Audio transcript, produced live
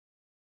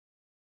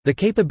The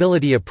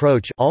capability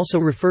approach, also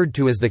referred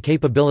to as the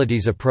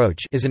capabilities approach,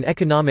 is an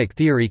economic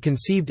theory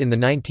conceived in the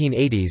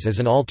 1980s as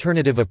an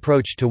alternative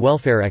approach to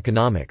welfare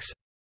economics.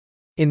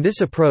 In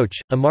this approach,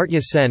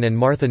 Amartya Sen and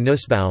Martha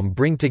Nussbaum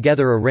bring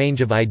together a range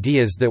of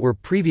ideas that were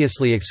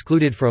previously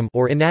excluded from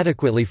or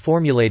inadequately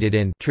formulated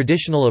in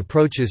traditional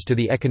approaches to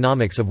the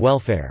economics of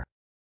welfare.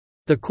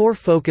 The core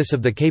focus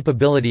of the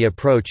capability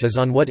approach is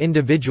on what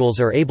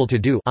individuals are able to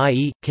do,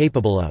 i.e.,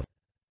 capable of.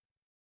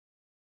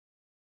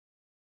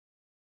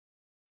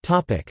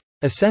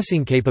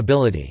 Assessing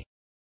capability.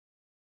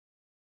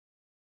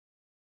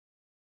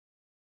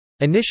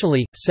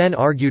 Initially, Sen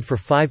argued for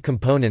 5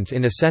 components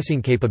in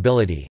assessing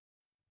capability: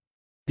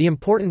 the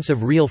importance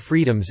of real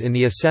freedoms in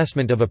the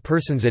assessment of a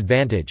person's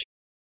advantage,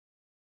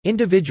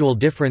 individual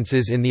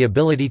differences in the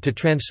ability to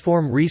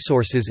transform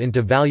resources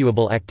into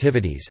valuable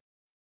activities,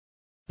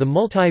 the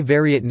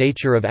multivariate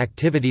nature of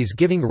activities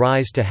giving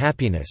rise to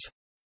happiness,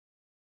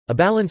 a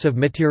balance of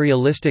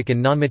materialistic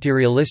and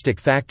non-materialistic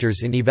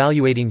factors in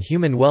evaluating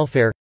human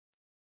welfare,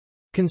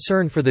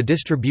 concern for the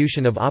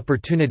distribution of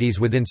opportunities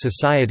within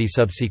society.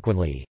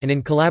 Subsequently, and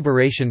in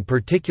collaboration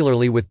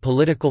particularly with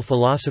political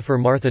philosopher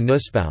Martha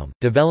Nussbaum,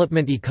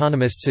 development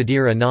economist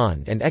Sudhir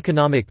Anand and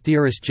economic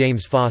theorist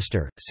James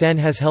Foster, Sen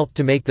has helped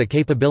to make the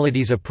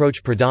capabilities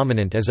approach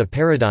predominant as a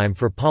paradigm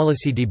for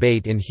policy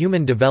debate in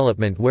human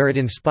development, where it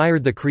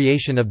inspired the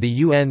creation of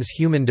the UN's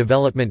Human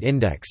Development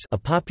Index, a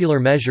popular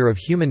measure of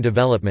human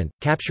development,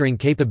 capturing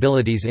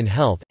capabilities in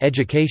health,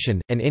 education,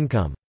 and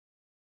income.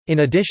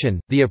 In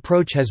addition, the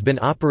approach has been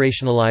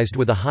operationalized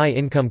with a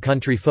high-income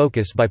country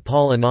focus by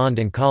Paul Anand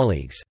and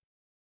colleagues.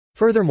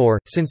 Furthermore,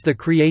 since the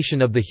creation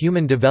of the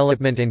Human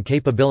Development and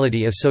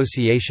Capability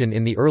Association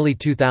in the early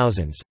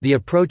 2000s, the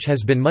approach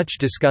has been much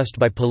discussed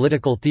by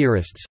political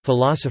theorists,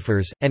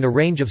 philosophers, and a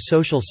range of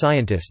social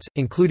scientists,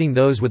 including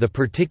those with a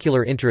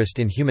particular interest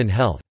in human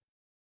health.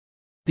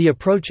 The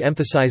approach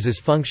emphasizes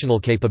functional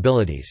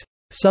capabilities,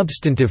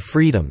 substantive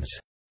freedoms,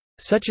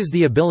 such as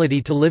the ability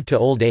to live to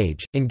old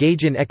age,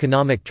 engage in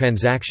economic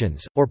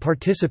transactions, or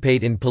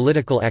participate in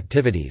political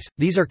activities.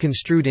 These are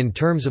construed in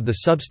terms of the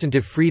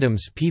substantive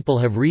freedoms people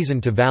have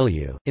reason to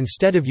value,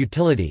 instead of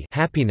utility,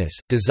 happiness,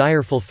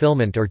 desire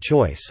fulfillment or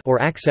choice,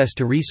 or access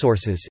to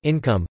resources,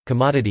 income,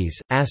 commodities,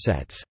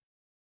 assets.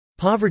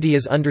 Poverty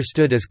is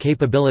understood as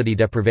capability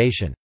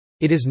deprivation.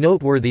 It is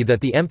noteworthy that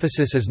the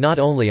emphasis is not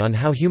only on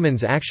how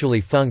humans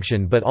actually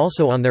function but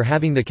also on their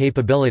having the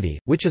capability,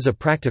 which is a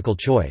practical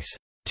choice,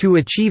 to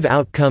achieve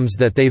outcomes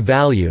that they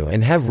value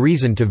and have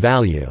reason to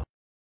value.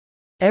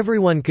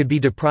 Everyone could be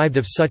deprived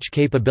of such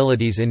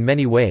capabilities in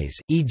many ways,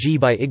 e.g.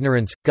 by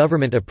ignorance,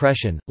 government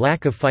oppression,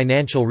 lack of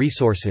financial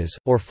resources,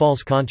 or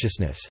false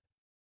consciousness.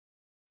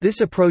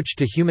 This approach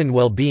to human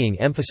well-being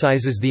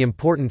emphasizes the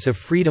importance of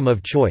freedom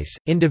of choice,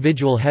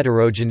 individual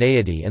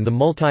heterogeneity and the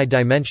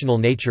multi-dimensional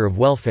nature of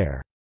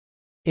welfare.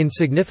 In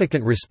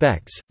significant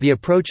respects, the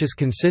approach is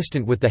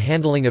consistent with the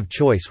handling of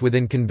choice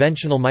within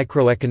conventional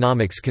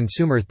microeconomics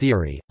consumer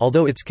theory,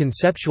 although its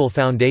conceptual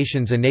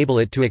foundations enable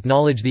it to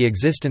acknowledge the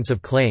existence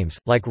of claims,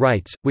 like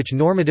rights, which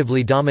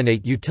normatively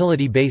dominate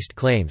utility-based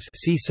claims.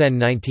 See Sen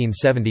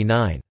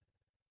 1979.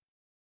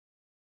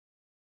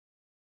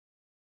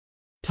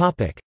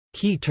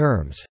 Key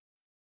terms.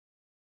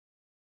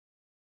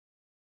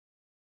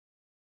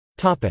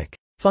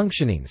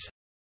 Functionings.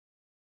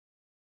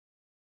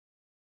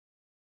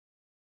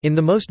 In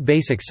the most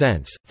basic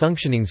sense,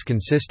 functionings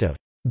consist of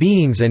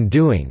beings and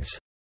doings.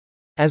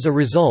 As a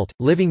result,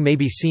 living may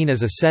be seen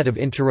as a set of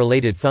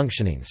interrelated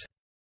functionings.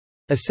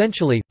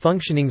 Essentially,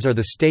 functionings are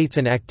the states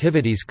and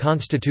activities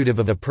constitutive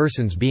of a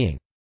person's being.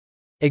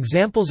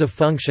 Examples of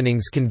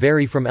functionings can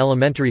vary from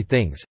elementary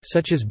things,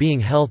 such as being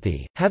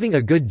healthy, having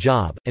a good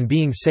job, and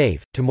being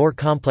safe, to more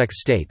complex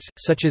states,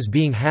 such as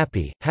being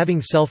happy, having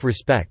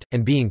self-respect,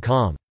 and being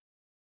calm.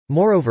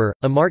 Moreover,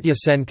 Amartya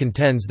Sen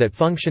contends that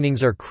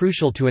functionings are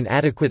crucial to an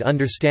adequate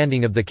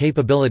understanding of the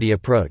capability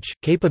approach.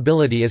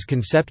 Capability is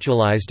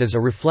conceptualized as a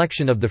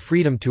reflection of the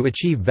freedom to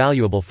achieve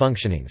valuable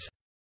functionings.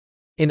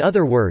 In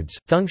other words,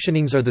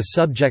 functionings are the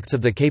subjects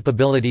of the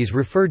capabilities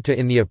referred to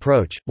in the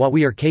approach, what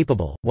we are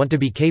capable, want to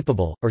be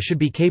capable, or should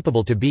be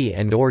capable to be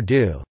and/or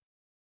do.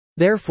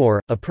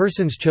 Therefore, a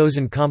person's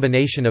chosen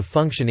combination of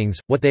functionings,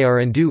 what they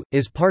are and do,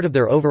 is part of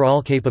their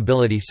overall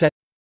capability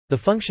set—the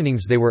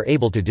functionings they were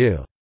able to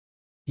do.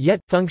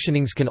 Yet,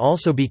 functionings can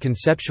also be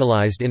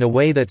conceptualized in a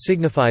way that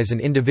signifies an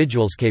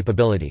individual's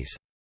capabilities.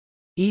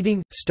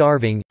 Eating,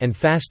 starving, and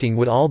fasting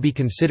would all be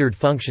considered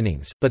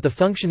functionings, but the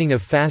functioning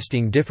of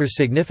fasting differs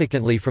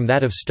significantly from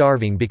that of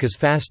starving because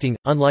fasting,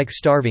 unlike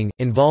starving,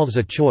 involves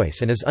a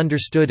choice and is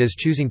understood as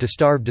choosing to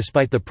starve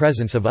despite the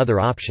presence of other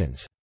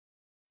options.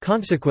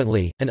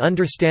 Consequently, an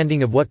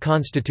understanding of what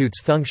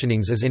constitutes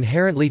functionings is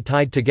inherently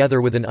tied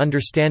together with an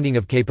understanding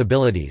of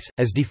capabilities,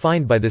 as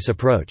defined by this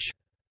approach.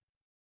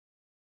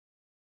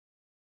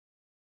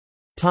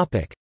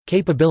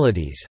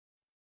 Capabilities.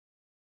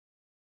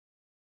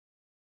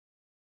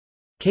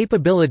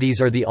 Capabilities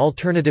are the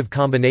alternative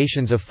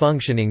combinations of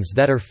functionings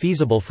that are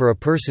feasible for a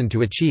person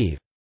to achieve.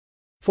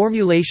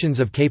 Formulations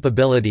of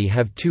capability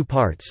have two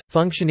parts,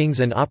 functionings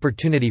and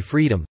opportunity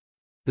freedom,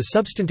 the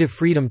substantive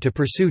freedom to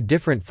pursue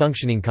different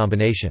functioning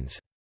combinations.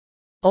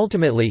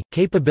 Ultimately,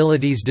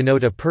 capabilities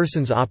denote a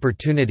person's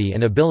opportunity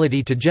and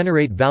ability to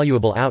generate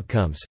valuable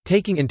outcomes,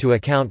 taking into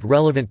account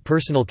relevant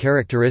personal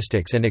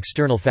characteristics and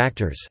external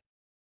factors.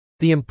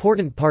 The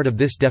important part of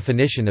this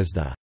definition is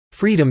the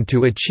freedom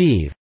to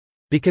achieve,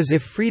 because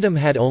if freedom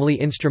had only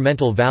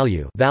instrumental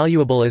value,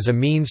 valuable as a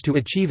means to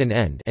achieve an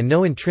end, and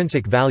no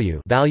intrinsic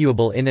value,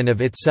 valuable in and of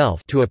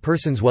itself, to a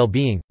person's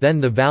well-being, then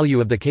the value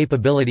of the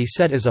capability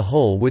set as a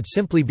whole would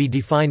simply be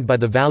defined by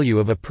the value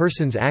of a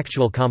person's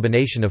actual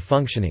combination of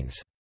functionings.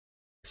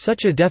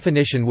 Such a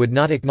definition would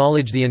not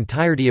acknowledge the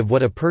entirety of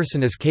what a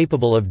person is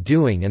capable of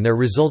doing and their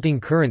resulting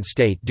current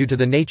state due to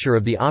the nature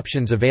of the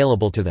options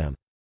available to them.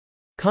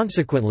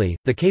 Consequently,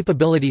 the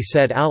capability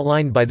set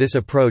outlined by this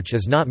approach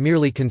is not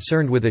merely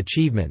concerned with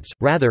achievements,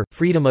 rather,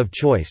 freedom of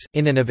choice,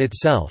 in and of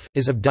itself,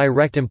 is of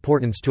direct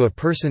importance to a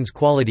person's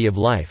quality of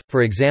life.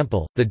 For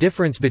example, the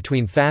difference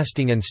between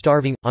fasting and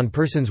starving, on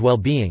person's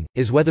well-being,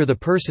 is whether the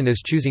person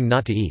is choosing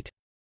not to eat.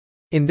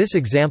 In this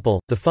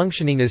example, the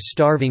functioning is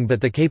starving,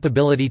 but the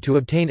capability to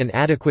obtain an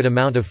adequate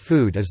amount of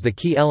food is the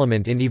key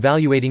element in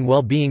evaluating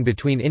well-being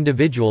between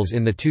individuals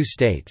in the two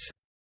states.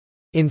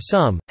 In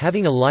sum,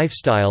 having a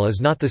lifestyle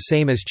is not the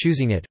same as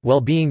choosing it,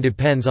 well-being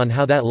depends on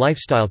how that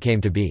lifestyle came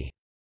to be.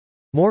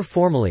 More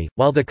formally,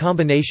 while the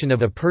combination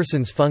of a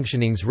person's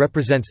functionings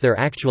represents their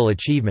actual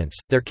achievements,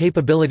 their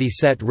capability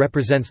set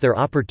represents their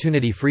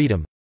opportunity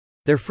freedom,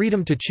 their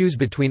freedom to choose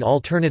between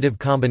alternative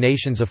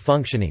combinations of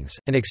functionings.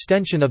 An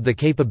extension of the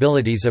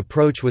capabilities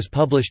approach was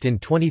published in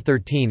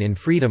 2013 in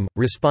Freedom,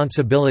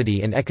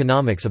 Responsibility and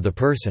Economics of the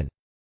Person.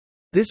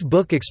 This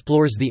book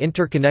explores the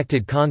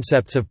interconnected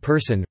concepts of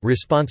person,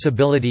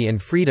 responsibility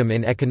and freedom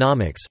in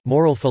economics,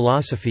 moral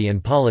philosophy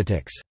and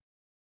politics.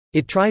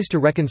 It tries to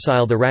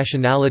reconcile the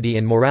rationality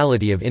and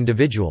morality of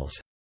individuals.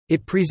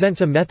 It presents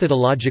a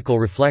methodological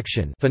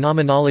reflection,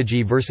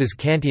 phenomenology versus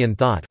Kantian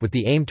thought, with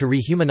the aim to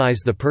rehumanize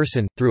the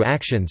person, through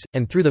actions,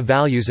 and through the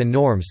values and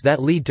norms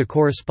that lead to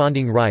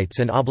corresponding rights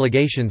and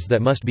obligations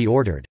that must be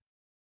ordered.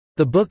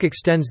 The book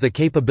extends the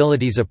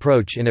capabilities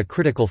approach in a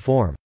critical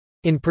form.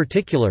 In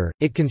particular,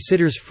 it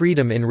considers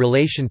freedom in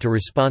relation to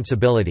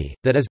responsibility,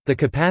 that is, the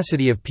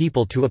capacity of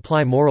people to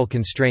apply moral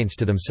constraints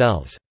to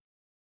themselves.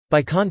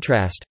 By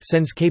contrast,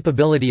 Sen's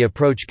capability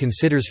approach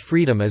considers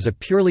freedom as a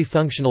purely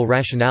functional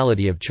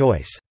rationality of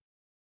choice.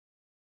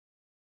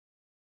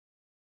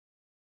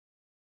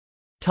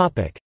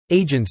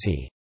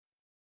 Agency.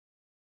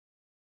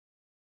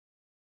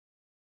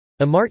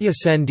 Amartya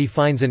Sen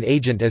defines an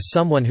agent as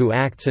someone who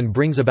acts and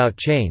brings about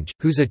change,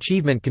 whose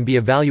achievement can be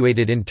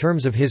evaluated in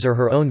terms of his or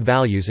her own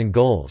values and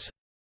goals.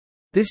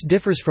 This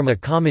differs from a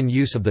common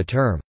use of the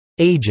term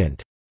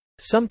agent,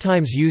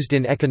 sometimes used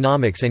in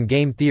economics and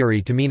game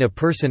theory to mean a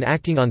person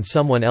acting on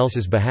someone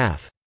else's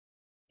behalf.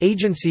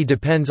 Agency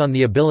depends on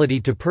the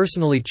ability to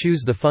personally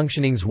choose the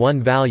functionings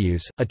one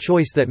values, a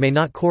choice that may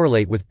not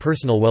correlate with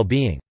personal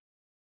well-being.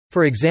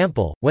 For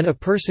example, when a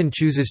person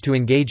chooses to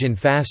engage in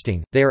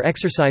fasting, they are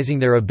exercising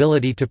their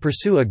ability to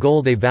pursue a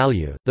goal they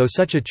value, though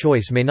such a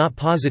choice may not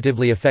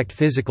positively affect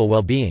physical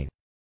well-being.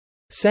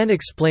 Sen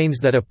explains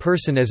that a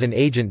person as an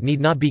agent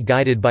need not be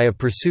guided by a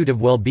pursuit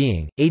of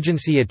well-being.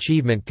 Agency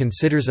achievement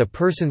considers a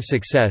person's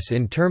success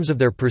in terms of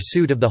their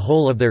pursuit of the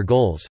whole of their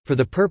goals. For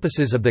the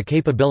purposes of the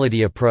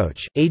capability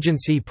approach,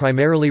 agency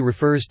primarily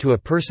refers to a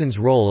person's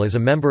role as a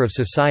member of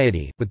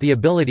society, with the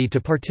ability to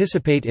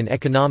participate in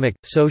economic,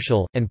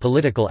 social, and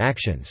political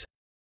actions.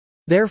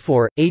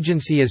 Therefore,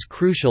 agency is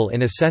crucial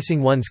in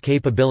assessing one's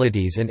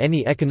capabilities and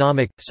any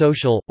economic,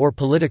 social, or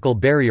political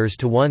barriers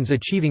to one's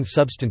achieving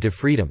substantive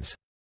freedoms.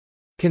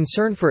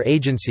 Concern for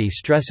agency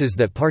stresses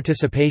that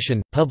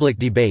participation, public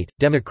debate,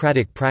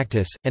 democratic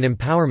practice, and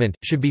empowerment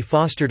should be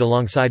fostered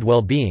alongside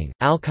well-being.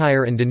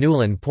 Alkire and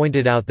Deneulen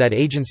pointed out that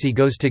agency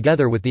goes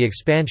together with the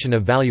expansion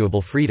of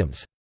valuable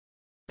freedoms.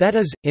 That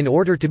is, in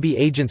order to be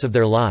agents of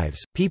their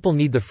lives, people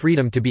need the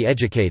freedom to be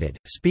educated,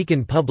 speak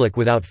in public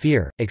without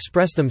fear,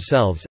 express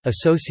themselves,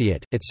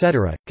 associate,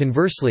 etc.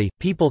 Conversely,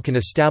 people can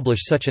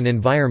establish such an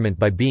environment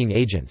by being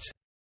agents.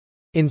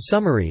 In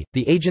summary,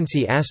 the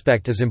agency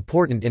aspect is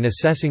important in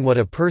assessing what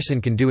a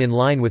person can do in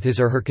line with his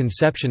or her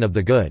conception of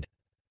the good.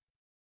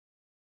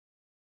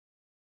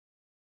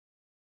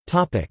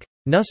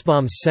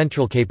 Nussbaum's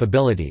central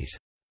capabilities.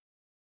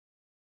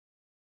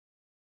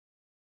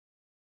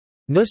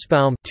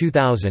 Nussbaum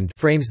 2000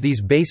 frames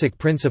these basic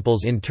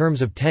principles in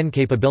terms of 10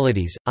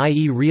 capabilities,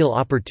 i.e. real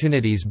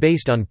opportunities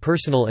based on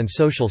personal and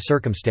social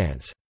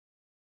circumstance.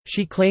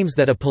 She claims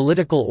that a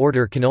political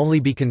order can only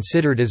be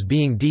considered as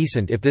being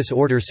decent if this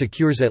order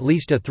secures at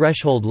least a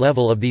threshold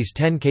level of these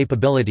 10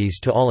 capabilities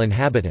to all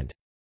inhabitant.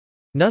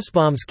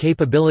 Nussbaum's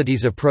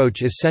capabilities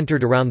approach is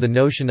centered around the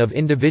notion of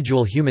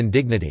individual human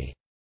dignity.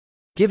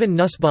 Given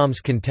Nussbaum's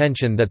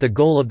contention that the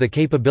goal of the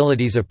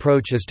capabilities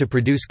approach is to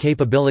produce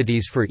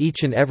capabilities for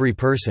each and every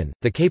person,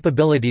 the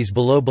capabilities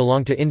below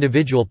belong to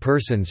individual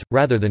persons,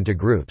 rather than to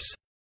groups.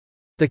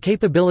 The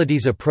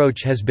capabilities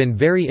approach has been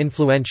very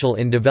influential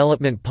in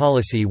development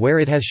policy, where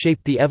it has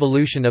shaped the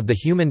evolution of the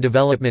Human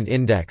Development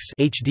Index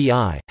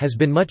 (HDI), has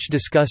been much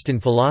discussed in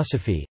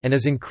philosophy, and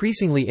is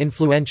increasingly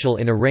influential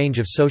in a range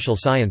of social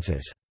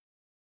sciences.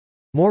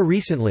 More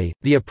recently,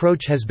 the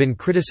approach has been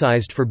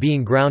criticized for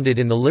being grounded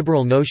in the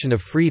liberal notion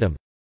of freedom.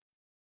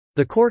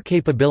 The core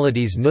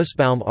capabilities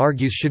Nussbaum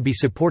argues should be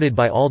supported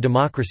by all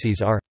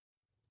democracies are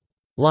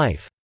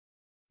life.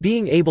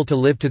 Being able to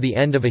live to the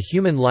end of a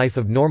human life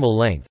of normal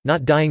length,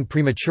 not dying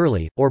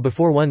prematurely, or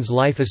before one's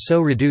life is so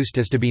reduced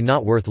as to be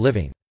not worth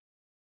living.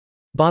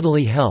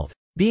 Bodily health.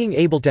 Being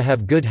able to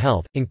have good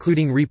health,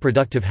 including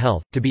reproductive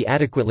health, to be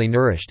adequately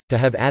nourished, to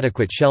have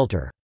adequate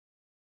shelter.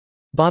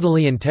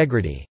 Bodily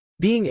integrity.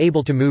 Being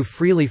able to move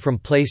freely from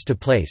place to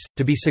place,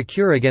 to be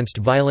secure against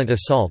violent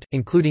assault,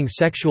 including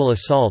sexual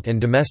assault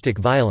and domestic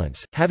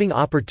violence, having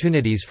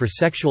opportunities for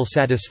sexual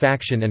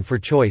satisfaction and for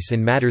choice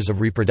in matters of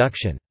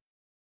reproduction.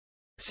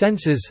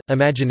 Senses,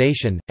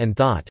 imagination, and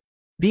thought.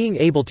 Being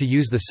able to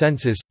use the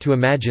senses, to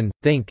imagine,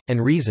 think,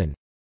 and reason,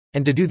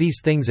 and to do these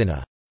things in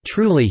a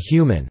truly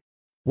human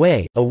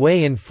way, a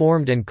way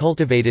informed and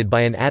cultivated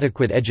by an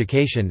adequate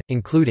education,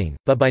 including,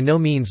 but by no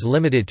means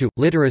limited to,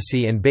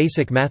 literacy and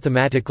basic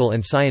mathematical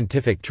and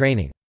scientific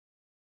training.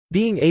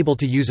 Being able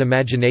to use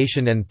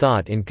imagination and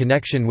thought in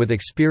connection with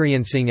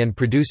experiencing and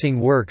producing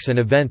works and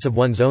events of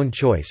one's own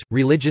choice,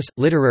 religious,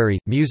 literary,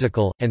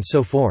 musical, and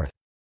so forth.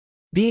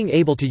 Being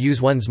able to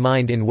use one's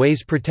mind in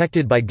ways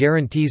protected by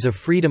guarantees of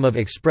freedom of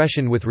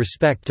expression with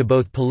respect to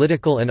both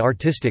political and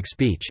artistic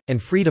speech, and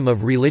freedom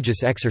of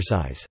religious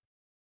exercise.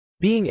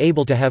 Being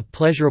able to have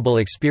pleasurable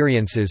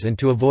experiences and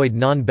to avoid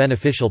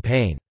non-beneficial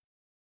pain.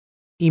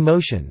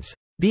 Emotions.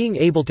 Being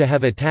able to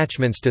have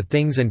attachments to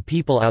things and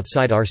people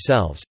outside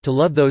ourselves, to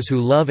love those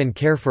who love and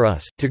care for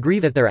us, to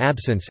grieve at their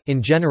absence,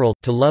 in general,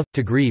 to love,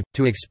 to grieve,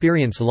 to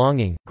experience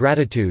longing,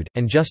 gratitude,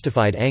 and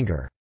justified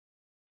anger.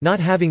 Not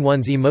having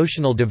one's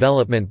emotional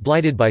development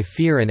blighted by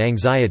fear and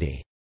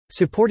anxiety.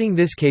 Supporting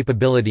this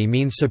capability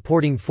means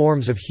supporting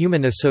forms of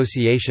human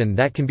association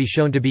that can be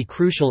shown to be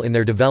crucial in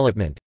their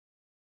development.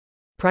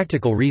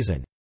 Practical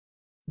reason.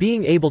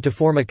 Being able to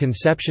form a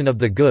conception of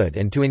the good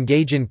and to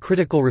engage in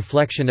critical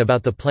reflection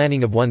about the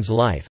planning of one's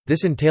life.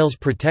 This entails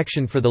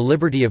protection for the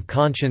liberty of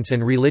conscience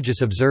and religious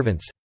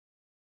observance.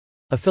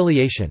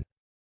 Affiliation.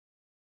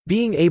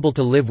 Being able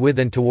to live with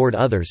and toward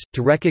others,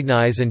 to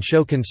recognize and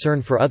show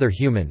concern for other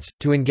humans,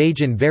 to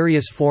engage in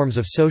various forms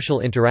of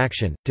social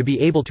interaction, to be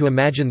able to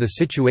imagine the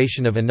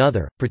situation of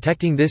another.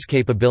 Protecting this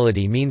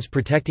capability means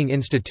protecting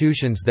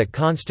institutions that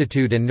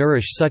constitute and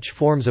nourish such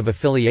forms of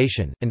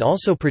affiliation, and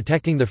also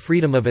protecting the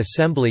freedom of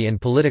assembly and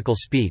political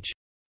speech.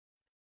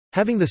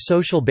 Having the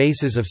social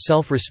basis of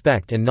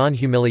self-respect and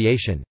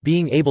non-humiliation,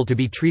 being able to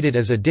be treated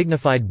as a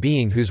dignified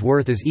being whose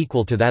worth is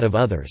equal to that of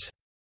others.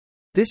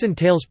 This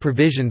entails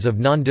provisions of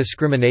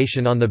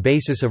non-discrimination on the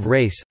basis of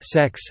race,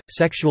 sex,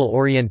 sexual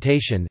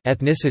orientation,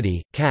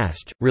 ethnicity,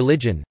 caste,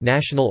 religion,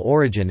 national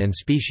origin and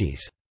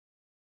species.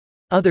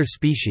 Other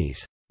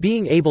species.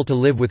 Being able to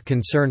live with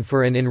concern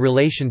for and in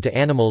relation to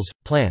animals,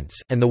 plants,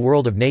 and the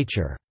world of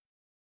nature.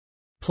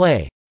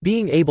 Play.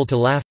 Being able to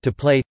laugh, to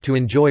play, to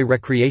enjoy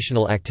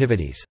recreational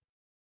activities.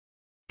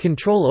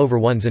 Control over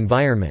one's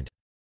environment.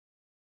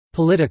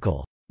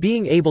 Political.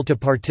 Being able to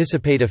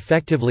participate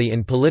effectively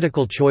in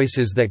political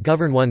choices that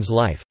govern one's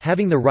life,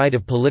 having the right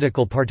of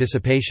political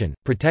participation,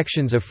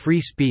 protections of free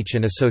speech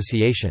and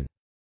association.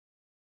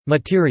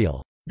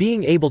 Material.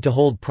 Being able to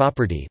hold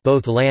property,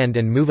 both land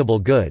and movable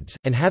goods,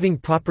 and having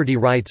property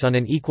rights on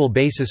an equal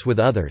basis with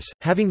others,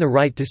 having the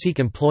right to seek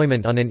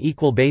employment on an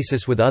equal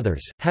basis with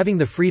others, having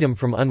the freedom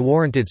from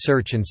unwarranted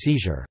search and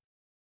seizure.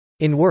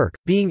 In work,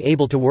 being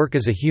able to work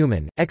as a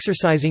human,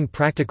 exercising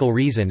practical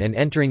reason and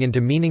entering into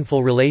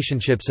meaningful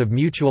relationships of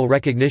mutual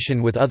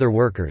recognition with other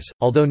workers.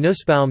 Although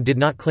Nussbaum did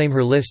not claim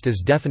her list as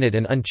definite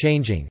and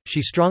unchanging,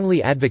 she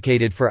strongly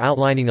advocated for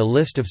outlining a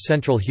list of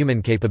central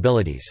human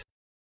capabilities.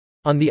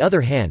 On the other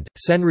hand,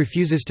 Sen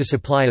refuses to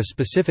supply a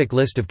specific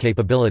list of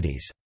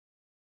capabilities.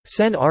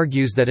 Sen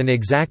argues that an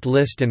exact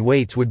list and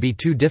weights would be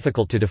too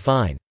difficult to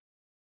define.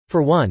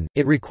 For one,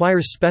 it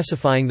requires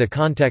specifying the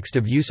context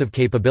of use of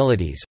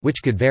capabilities,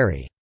 which could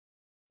vary.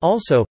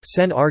 Also,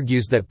 Sen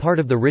argues that part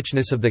of the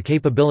richness of the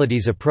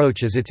capabilities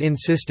approach is its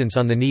insistence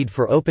on the need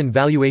for open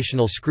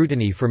valuational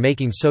scrutiny for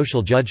making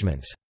social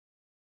judgments.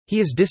 He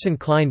is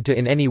disinclined to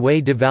in any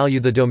way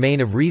devalue the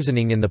domain of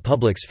reasoning in the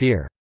public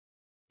sphere.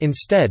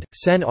 Instead,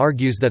 Sen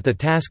argues that the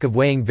task of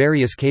weighing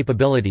various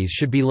capabilities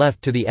should be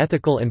left to the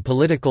ethical and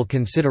political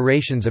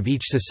considerations of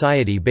each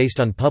society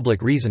based on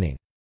public reasoning.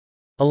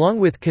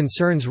 Along with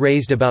concerns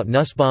raised about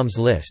Nussbaum's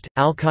list,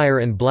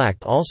 Alkire and Black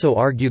also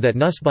argue that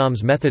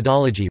Nussbaum's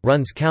methodology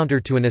runs counter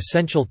to an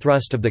essential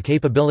thrust of the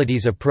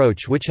capabilities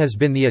approach, which has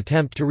been the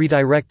attempt to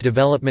redirect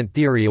development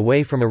theory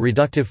away from a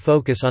reductive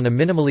focus on a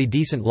minimally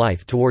decent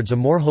life towards a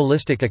more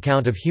holistic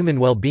account of human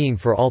well-being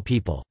for all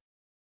people.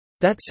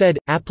 That said,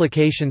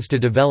 applications to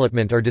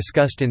development are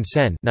discussed in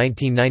Sen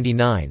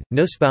 1999,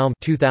 Nussbaum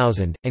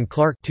 2000, and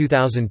Clark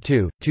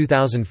 2002,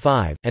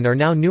 2005, and are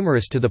now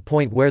numerous to the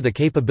point where the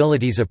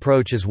capabilities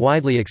approach is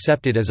widely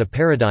accepted as a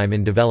paradigm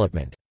in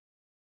development.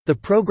 The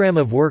program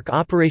of work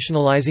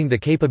operationalizing the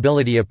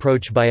capability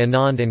approach by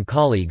Anand and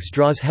colleagues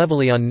draws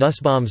heavily on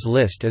Nussbaum's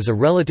list as a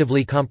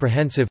relatively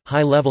comprehensive,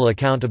 high-level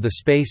account of the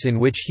space in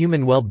which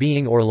human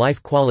well-being or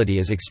life quality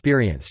is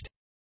experienced.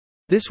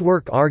 This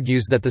work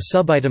argues that the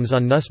subitems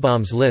on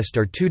Nussbaum's list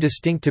are too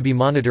distinct to be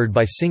monitored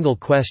by single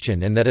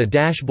question and that a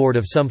dashboard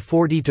of some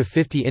 40 to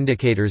 50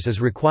 indicators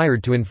is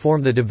required to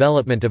inform the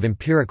development of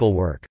empirical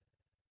work.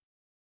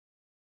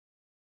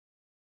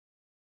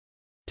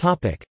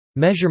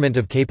 Measurement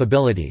of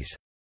capabilities.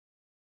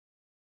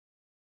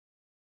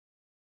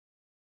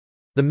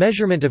 The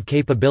measurement of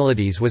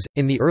capabilities was,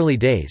 in the early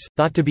days,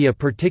 thought to be a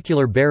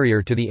particular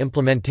barrier to the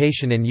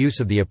implementation and use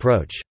of the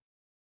approach.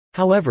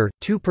 However,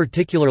 two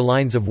particular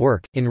lines of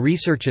work, in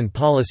research and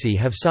policy,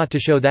 have sought to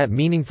show that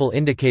meaningful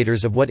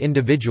indicators of what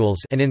individuals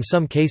and in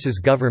some cases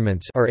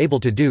governments are able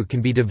to do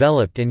can be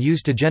developed and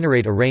used to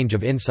generate a range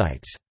of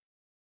insights.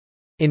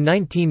 In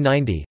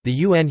 1990, the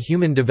UN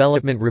Human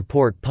Development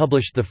Report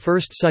published the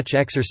first such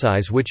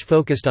exercise which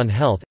focused on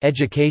health,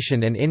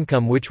 education and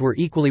income, which were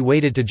equally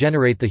weighted to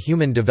generate the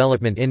Human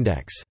Development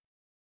Index.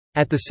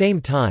 At the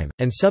same time,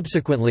 and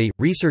subsequently,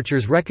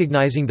 researchers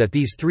recognizing that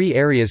these three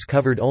areas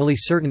covered only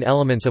certain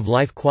elements of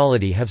life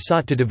quality have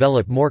sought to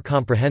develop more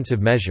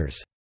comprehensive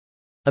measures.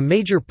 A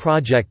major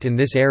project in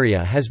this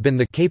area has been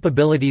the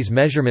Capabilities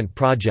Measurement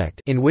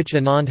Project, in which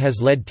Anand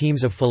has led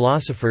teams of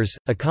philosophers,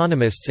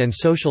 economists and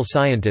social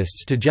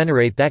scientists to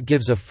generate that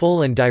gives a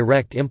full and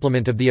direct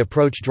implement of the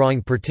approach,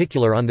 drawing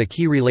particular on the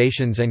key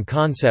relations and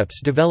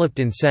concepts developed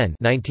in Sen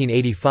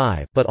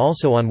 1985, but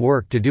also on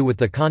work to do with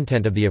the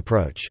content of the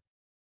approach.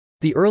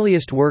 The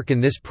earliest work in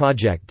this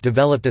project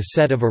developed a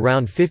set of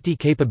around 50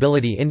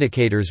 capability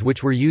indicators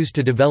which were used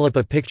to develop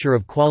a picture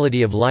of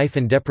quality of life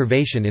and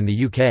deprivation in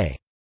the UK.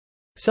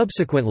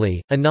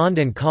 Subsequently, Anand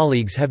and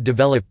colleagues have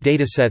developed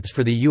datasets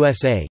for the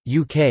USA,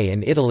 UK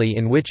and Italy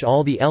in which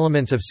all the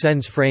elements of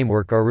Sen's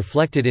framework are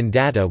reflected in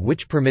data,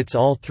 which permits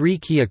all three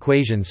key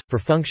equations, for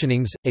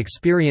functionings,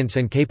 experience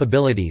and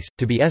capabilities,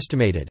 to be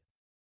estimated.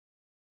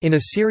 In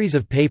a series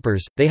of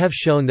papers, they have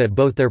shown that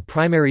both their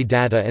primary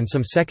data and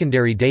some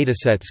secondary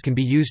datasets can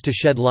be used to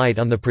shed light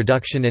on the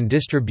production and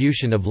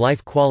distribution of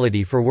life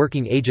quality for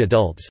working-age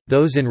adults,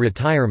 those in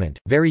retirement,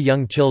 very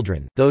young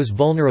children, those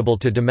vulnerable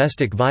to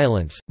domestic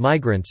violence,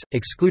 migrants,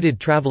 excluded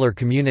traveler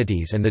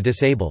communities and the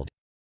disabled.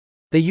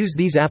 They use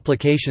these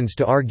applications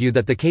to argue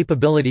that the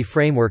capability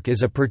framework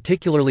is a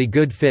particularly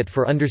good fit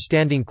for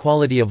understanding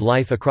quality of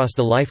life across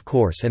the life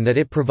course and that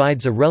it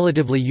provides a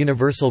relatively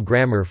universal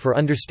grammar for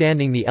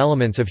understanding the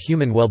elements of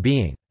human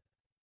well-being.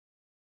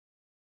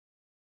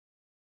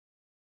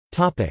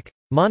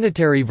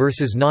 Monetary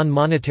versus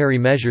non-monetary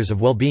measures of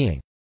well-being.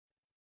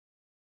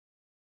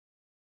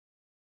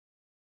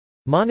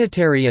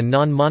 Monetary and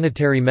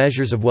non-monetary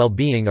measures of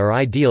well-being are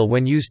ideal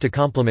when used to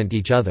complement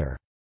each other.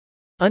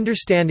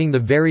 Understanding the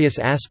various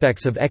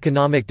aspects of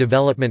economic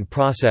development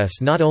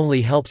process not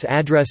only helps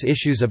address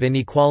issues of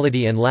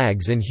inequality and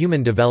lags in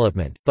human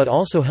development, but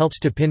also helps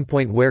to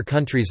pinpoint where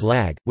countries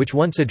lag, which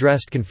once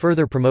addressed can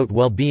further promote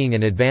well-being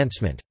and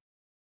advancement.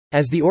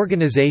 As the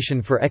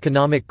Organization for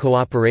Economic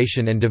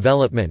Cooperation and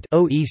Development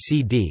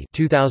 (OECD)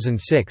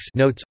 2006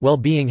 notes,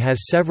 well-being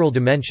has several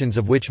dimensions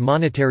of which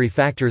monetary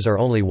factors are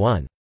only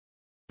one.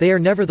 They are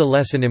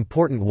nevertheless an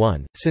important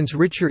one, since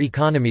richer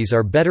economies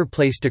are better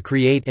placed to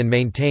create and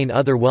maintain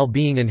other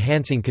well-being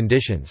enhancing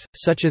conditions,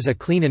 such as a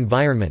clean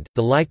environment,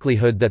 the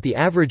likelihood that the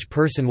average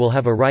person will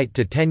have a right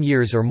to 10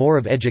 years or more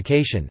of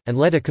education, and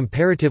lead a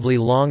comparatively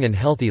long and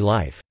healthy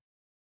life.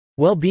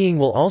 Well-being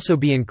will also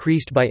be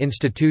increased by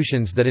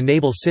institutions that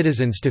enable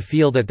citizens to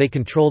feel that they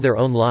control their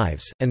own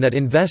lives, and that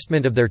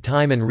investment of their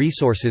time and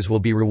resources will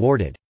be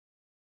rewarded.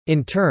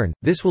 In turn,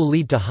 this will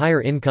lead to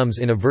higher incomes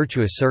in a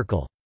virtuous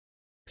circle.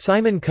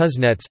 Simon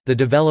Kuznets, the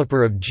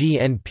developer of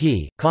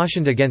GNP,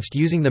 cautioned against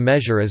using the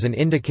measure as an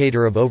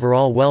indicator of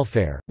overall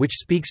welfare, which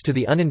speaks to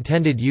the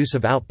unintended use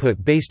of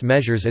output-based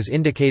measures as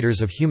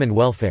indicators of human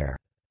welfare.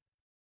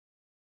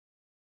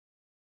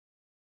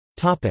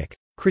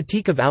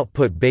 Critique of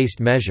output-based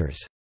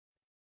measures.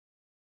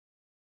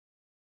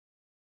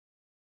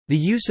 The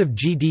use of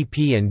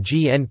GDP and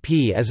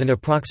GNP as an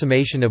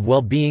approximation of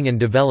well-being and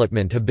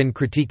development have been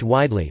critiqued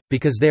widely,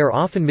 because they are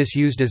often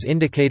misused as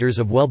indicators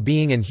of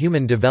well-being and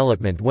human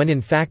development when in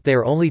fact they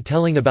are only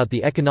telling about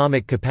the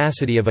economic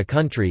capacity of a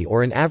country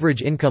or an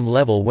average income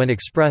level when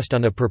expressed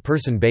on a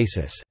per-person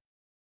basis.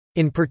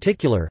 In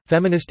particular,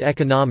 feminist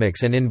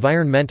economics and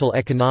environmental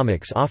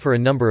economics offer a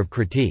number of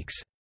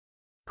critiques.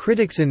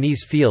 Critics in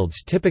these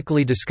fields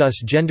typically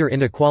discuss gender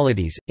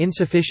inequalities,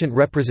 insufficient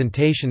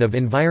representation of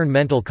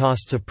environmental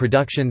costs of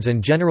productions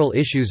and general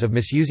issues of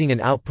misusing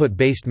an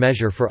output-based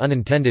measure for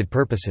unintended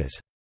purposes.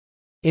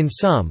 In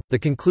sum, the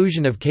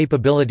conclusion of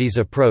capabilities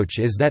approach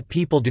is that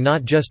people do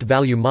not just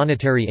value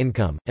monetary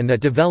income, and that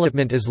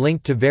development is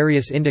linked to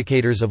various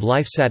indicators of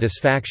life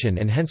satisfaction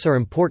and hence are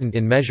important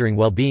in measuring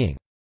well-being.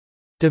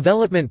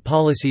 Development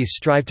policies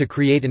strive to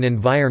create an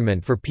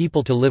environment for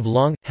people to live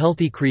long,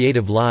 healthy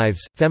creative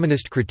lives.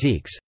 Feminist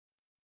critiques.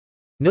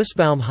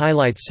 Nussbaum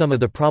highlights some of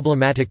the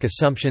problematic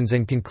assumptions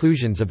and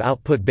conclusions of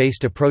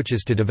output-based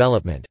approaches to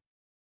development.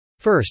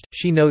 First,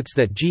 she notes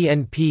that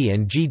GNP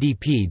and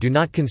GDP do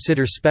not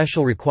consider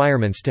special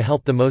requirements to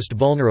help the most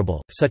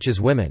vulnerable, such as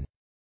women.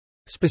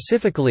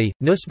 Specifically,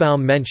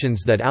 Nussbaum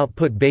mentions that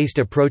output-based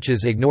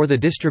approaches ignore the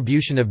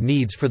distribution of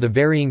needs for the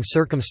varying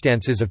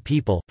circumstances of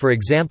people. For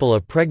example,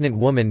 a pregnant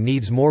woman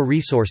needs more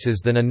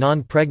resources than a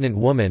non-pregnant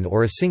woman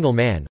or a single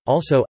man.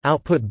 Also,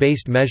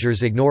 output-based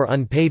measures ignore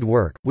unpaid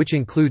work, which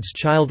includes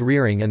child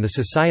rearing and the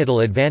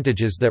societal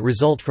advantages that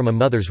result from a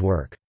mother's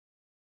work.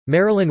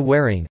 Marilyn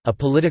Waring, a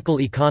political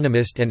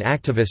economist and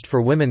activist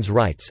for women's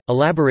rights,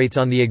 elaborates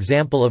on the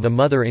example of a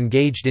mother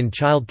engaged in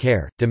child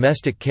care,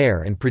 domestic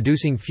care and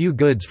producing few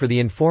goods for the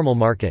informal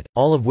market,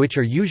 all of which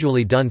are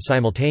usually done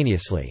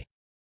simultaneously.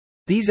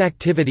 These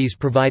activities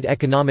provide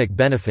economic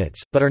benefits,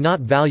 but are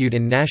not valued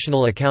in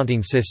national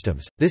accounting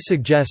systems. This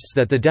suggests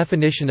that the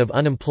definition of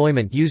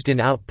unemployment used in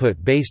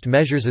output-based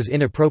measures is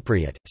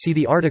inappropriate. See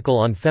the article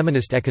on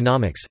feminist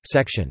economics,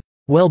 section,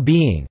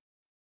 Well-being.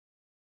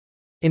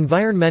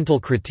 Environmental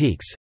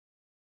critiques.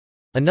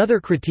 Another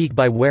critique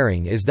by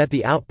Waring is that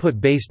the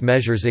output-based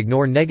measures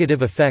ignore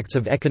negative effects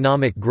of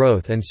economic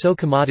growth and so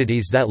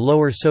commodities that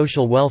lower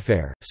social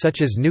welfare,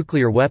 such as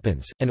nuclear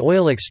weapons, and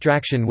oil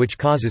extraction which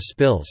causes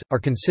spills, are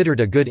considered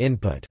a good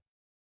input.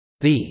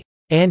 The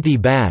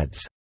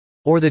anti-bads,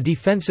 or the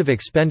defensive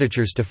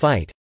expenditures to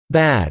fight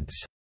bads,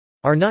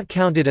 are not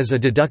counted as a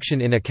deduction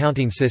in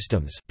accounting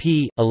systems.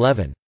 p.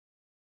 11.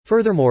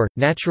 Furthermore,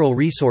 natural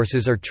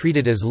resources are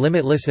treated as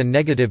limitless and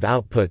negative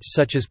outputs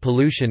such as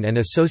pollution and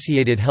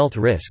associated health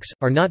risks,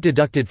 are not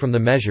deducted from the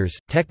measures.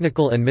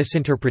 Technical and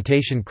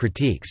misinterpretation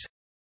critiques.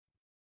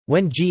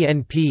 When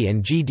GNP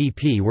and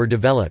GDP were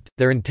developed,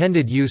 their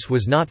intended use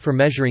was not for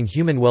measuring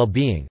human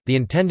well-being, the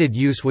intended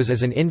use was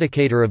as an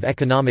indicator of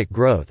economic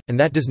growth, and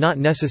that does not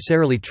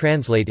necessarily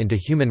translate into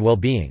human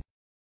well-being.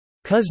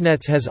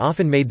 Kuznets has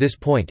often made this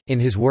point, in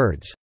his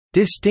words,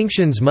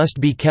 "Distinctions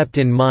must be kept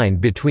in mind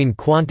between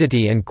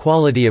quantity and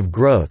quality of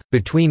growth,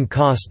 between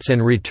costs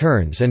and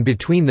returns and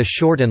between the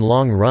short and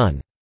long run.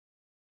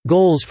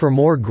 Goals for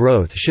more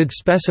growth should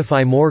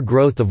specify more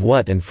growth of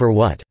what and for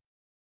what."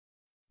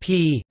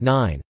 p.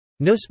 9.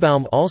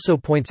 Nussbaum also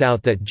points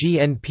out that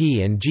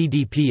GNP and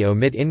GDP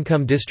omit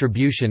income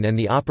distribution and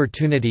the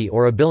opportunity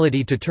or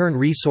ability to turn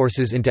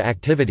resources into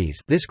activities.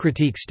 This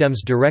critique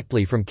stems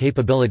directly from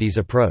capabilities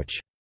approach.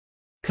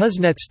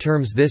 Kuznets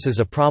terms this as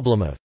a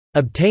problem of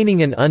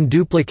obtaining an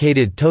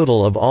unduplicated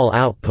total of all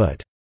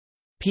output.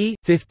 p.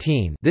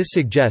 15. This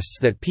suggests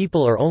that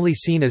people are only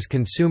seen as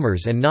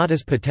consumers and not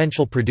as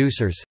potential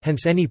producers,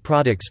 hence any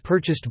products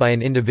purchased by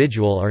an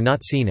individual are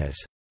not seen as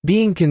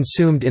being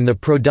consumed in the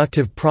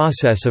productive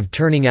process of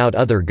turning out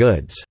other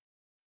goods.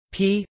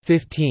 p.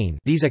 15.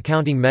 These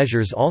accounting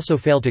measures also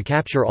fail to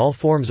capture all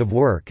forms of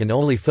work and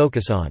only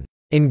focus on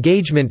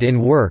engagement in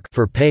work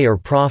for pay or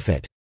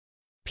profit.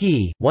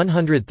 p.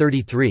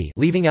 133,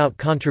 leaving out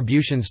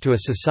contributions to a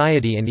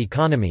society and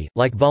economy,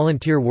 like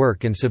volunteer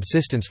work and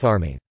subsistence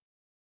farming.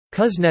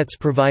 Kuznets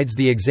provides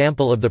the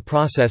example of the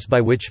process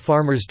by which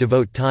farmers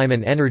devote time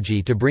and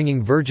energy to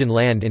bringing virgin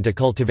land into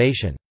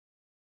cultivation.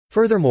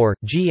 Furthermore,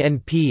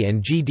 GNP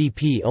and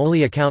GDP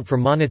only account for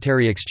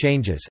monetary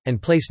exchanges,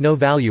 and place no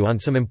value on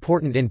some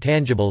important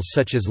intangibles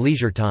such as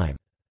leisure time.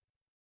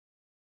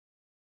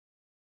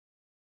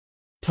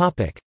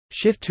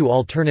 Shift to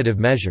alternative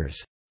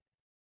measures.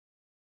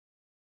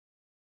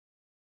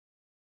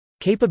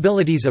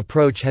 Capabilities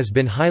approach has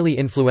been highly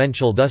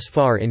influential thus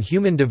far in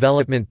human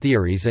development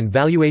theories and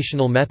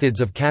valuational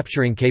methods of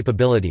capturing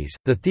capabilities.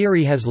 The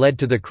theory has led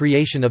to the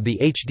creation of the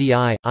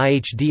HDI,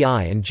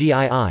 IHDI, and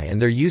GII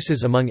and their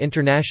uses among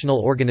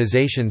international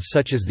organizations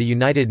such as the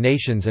United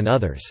Nations and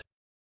others.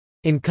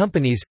 In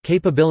companies,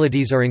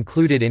 capabilities are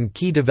included in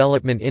Key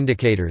Development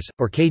Indicators,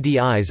 or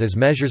KDIs, as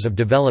measures of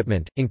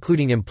development,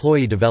 including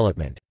employee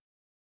development.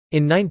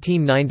 In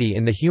 1990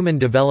 in the Human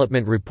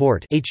Development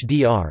Report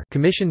 (HDR)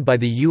 commissioned by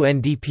the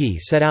UNDP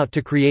set out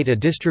to create a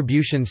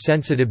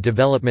distribution-sensitive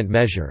development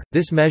measure.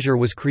 This measure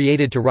was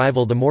created to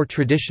rival the more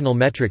traditional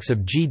metrics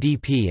of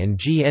GDP and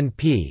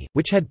GNP,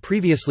 which had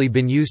previously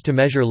been used to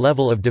measure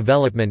level of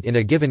development in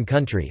a given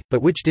country,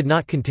 but which did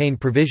not contain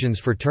provisions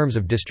for terms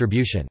of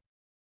distribution.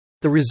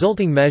 The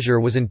resulting measure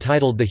was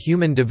entitled the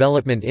Human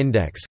Development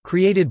Index,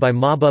 created by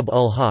Mahbub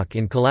ul Haq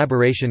in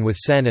collaboration with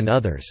Sen and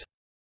others.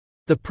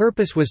 The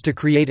purpose was to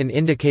create an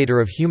indicator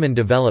of human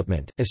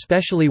development,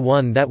 especially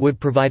one that would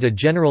provide a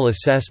general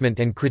assessment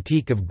and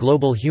critique of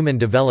global human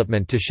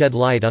development to shed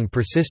light on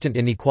persistent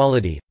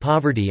inequality,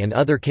 poverty, and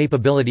other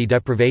capability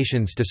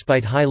deprivations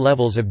despite high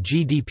levels of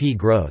GDP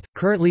growth.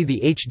 Currently,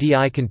 the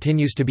HDI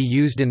continues to be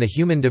used in the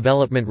Human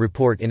Development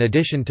Report in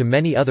addition to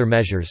many other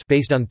measures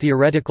based on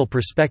theoretical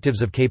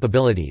perspectives of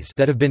capabilities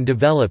that have been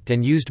developed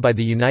and used by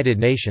the United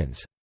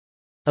Nations.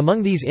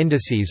 Among these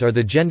indices are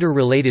the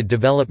Gender-Related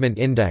Development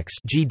Index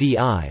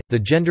 (GDI), the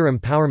Gender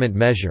Empowerment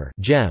Measure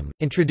 (GEM),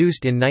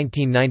 introduced in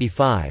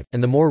 1995,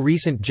 and the more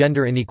recent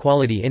Gender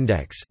Inequality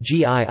Index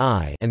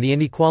 (GII) and the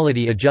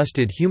Inequality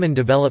Adjusted Human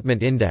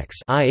Development Index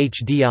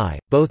 (IHDI),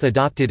 both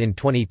adopted in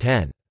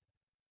 2010.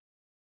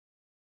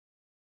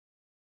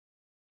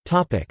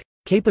 Topic: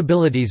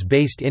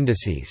 Capabilities-based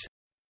indices.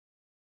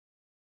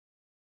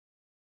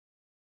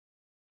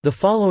 The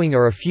following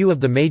are a few of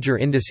the major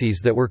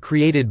indices that were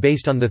created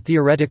based on the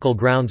theoretical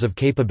grounds of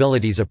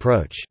capabilities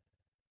approach.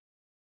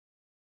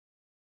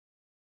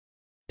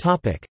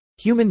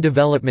 Human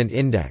Development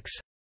Index.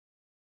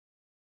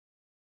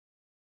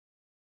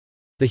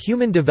 The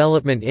Human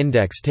Development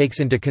Index takes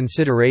into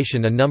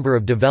consideration a number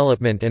of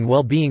development and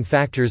well-being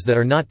factors that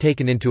are not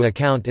taken into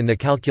account in the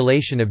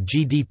calculation of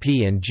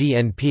GDP and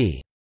GNP.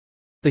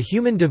 The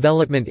Human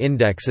Development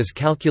Index is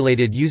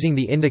calculated using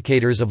the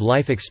indicators of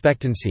life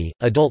expectancy,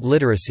 adult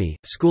literacy,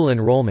 school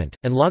enrollment,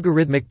 and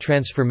logarithmic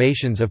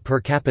transformations of per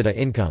capita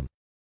income.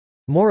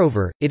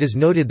 Moreover, it is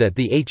noted that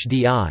the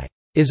HDI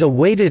is a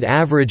weighted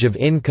average of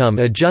income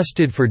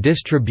adjusted for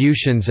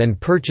distributions and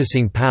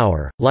purchasing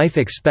power, life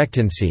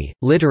expectancy,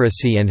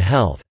 literacy and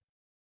health.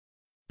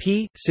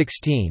 p.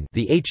 16.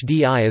 The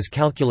HDI is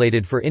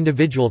calculated for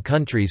individual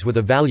countries with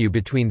a value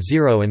between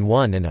 0 and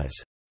 1 and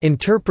is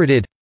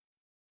interpreted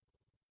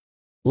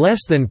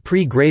less than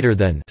pre greater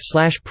than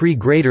pre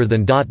greater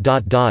than ...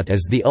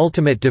 as the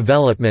ultimate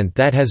development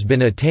that has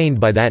been attained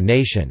by that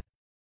nation.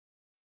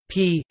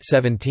 p.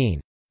 17.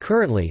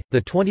 Currently,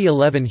 the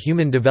 2011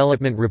 Human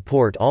Development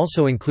Report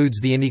also includes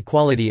the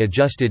Inequality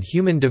Adjusted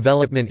Human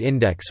Development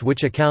Index,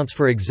 which accounts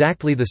for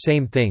exactly the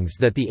same things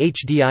that the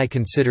HDI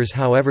considers.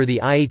 However,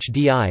 the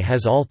IHDI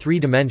has all three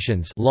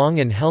dimensions: long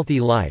and healthy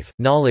life,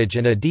 knowledge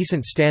and a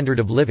decent standard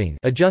of living,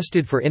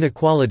 adjusted for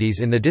inequalities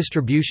in the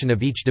distribution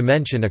of each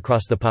dimension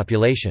across the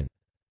population.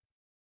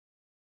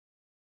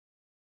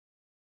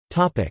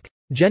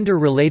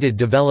 Gender-Related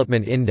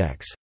Development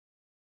Index.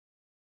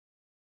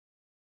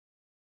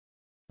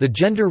 The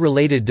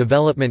Gender-Related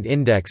Development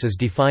Index is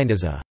defined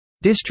as a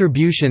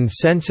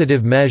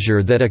distribution-sensitive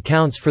measure that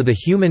accounts for the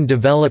human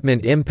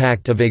development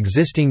impact of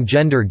existing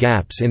gender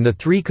gaps in the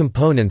three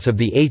components of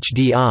the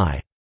HDI.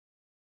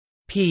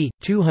 p.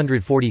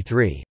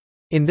 243.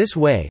 In this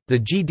way, the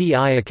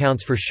GDI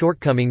accounts for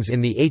shortcomings in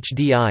the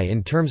HDI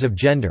in terms of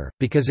gender,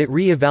 because it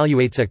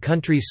re-evaluates a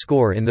country's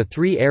score in the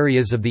three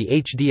areas of the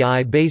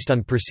HDI based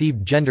on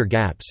perceived gender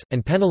gaps,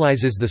 and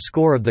penalizes the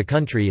score of the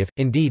country if,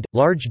 indeed,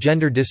 large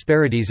gender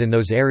disparities in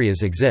those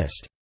areas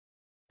exist.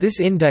 This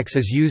index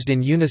is used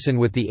in unison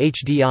with the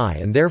HDI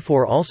and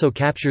therefore also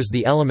captures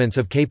the elements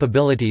of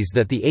capabilities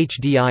that the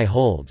HDI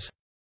holds.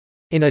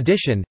 In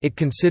addition, it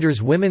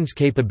considers women's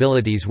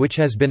capabilities, which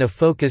has been a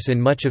focus in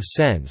much of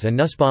Sen's and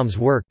Nussbaum's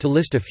work. To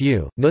list a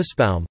few: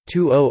 Nussbaum,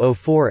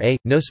 2004a,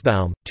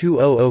 Nussbaum,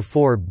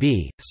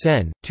 2004b,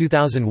 Sen,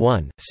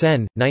 2001,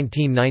 Sen,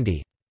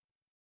 1990.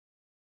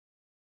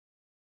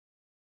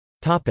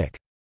 Topic: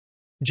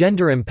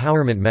 Gender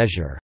Empowerment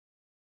Measure.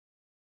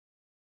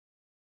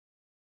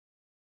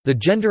 The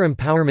Gender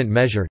Empowerment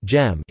Measure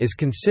 (GEM) is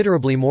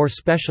considerably more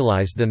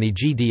specialized than the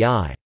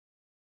GDI.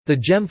 The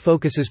GEM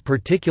focuses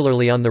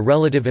particularly on the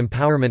relative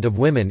empowerment of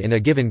women in a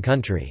given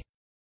country.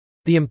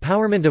 The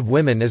empowerment of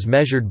women is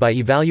measured by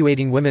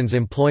evaluating women's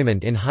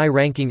employment in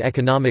high-ranking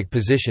economic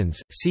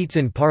positions, seats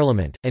in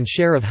parliament, and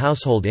share of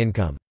household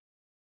income.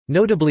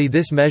 Notably,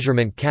 this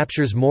measurement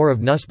captures more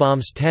of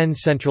Nussbaum's 10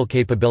 central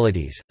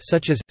capabilities,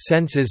 such as,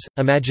 senses,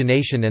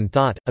 imagination and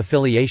thought,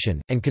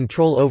 affiliation, and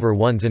control over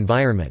one's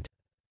environment.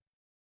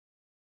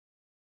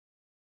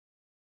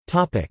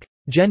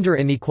 Gender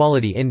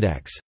Inequality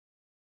Index.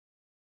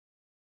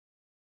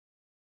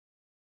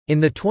 In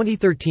the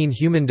 2013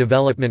 Human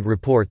Development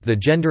Report, the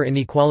Gender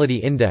Inequality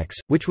Index,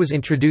 which was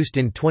introduced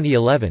in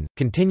 2011,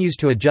 continues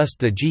to adjust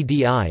the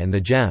GDI and the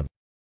GEM.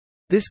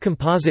 This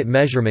composite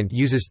measurement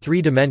uses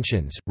three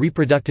dimensions: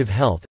 reproductive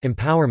health,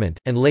 empowerment,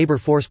 and labor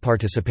force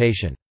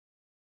participation.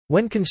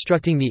 When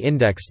constructing the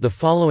index, the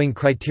following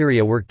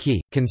criteria were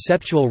key: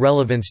 conceptual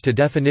relevance to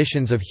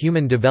definitions of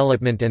human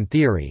development and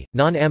theory,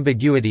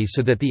 non-ambiguity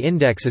so that the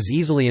index is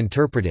easily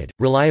interpreted,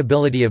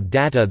 reliability of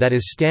data that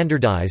is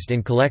standardized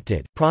and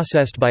collected,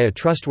 processed by a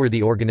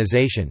trustworthy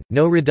organization,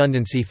 no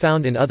redundancy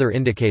found in other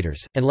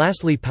indicators, and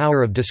lastly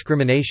power of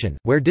discrimination,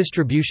 where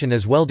distribution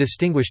is well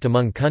distinguished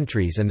among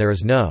countries and there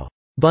is no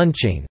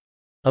bunching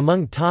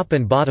among top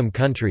and bottom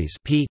countries.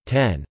 p.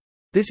 10.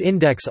 This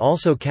index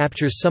also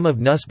captures some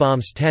of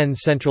Nussbaum's 10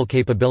 central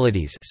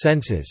capabilities: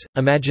 senses,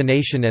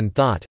 imagination and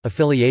thought,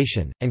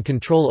 affiliation, and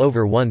control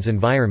over one's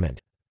environment.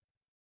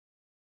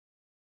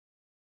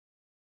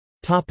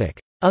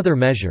 Other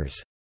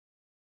measures.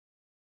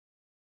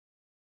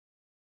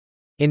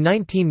 In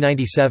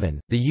 1997,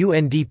 the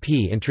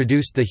UNDP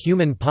introduced the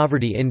Human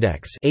Poverty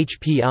Index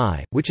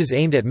 (HPI), which is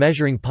aimed at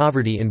measuring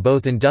poverty in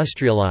both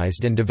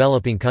industrialized and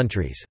developing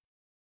countries.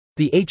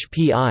 The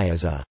HPI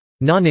is a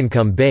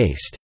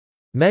non-income-based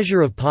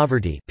measure of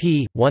poverty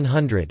 (P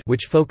 100),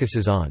 which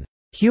focuses on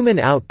human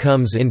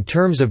outcomes in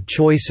terms of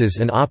choices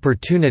and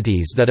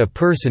opportunities that a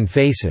person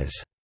faces.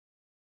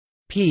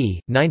 P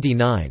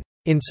 99.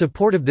 In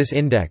support of this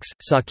index,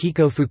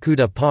 Sakiko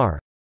Fukuda Par,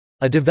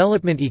 a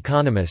development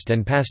economist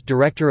and past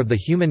director of the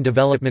Human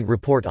Development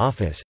Report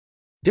Office,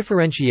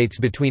 differentiates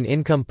between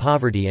income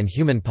poverty and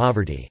human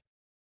poverty.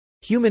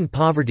 Human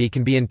poverty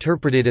can be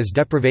interpreted as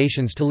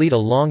deprivations to lead a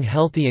long,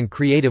 healthy and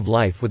creative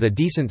life with a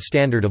decent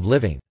standard of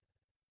living.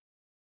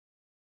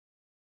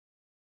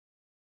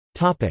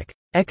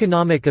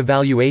 Economic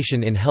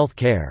evaluation in health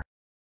care.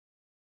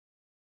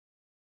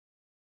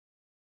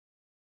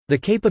 The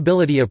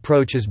capability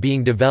approach is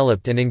being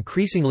developed and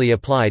increasingly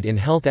applied in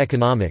health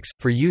economics,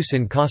 for use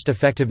in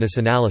cost-effectiveness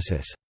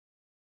analysis.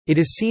 It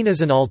is seen as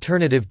an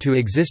alternative to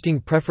existing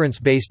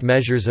preference-based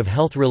measures of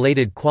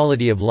health-related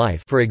quality of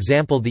life, for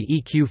example the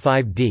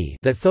EQ-5D,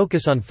 that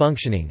focus on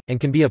functioning, and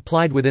can be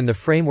applied within the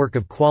framework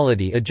of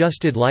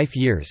quality-adjusted life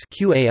years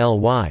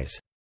 (QALYs).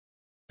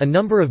 A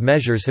number of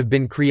measures have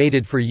been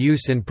created for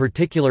use in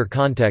particular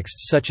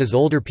contexts such as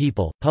older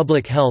people,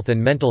 public health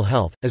and mental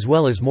health, as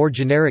well as more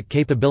generic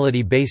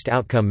capability-based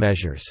outcome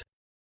measures.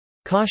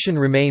 Caution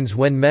remains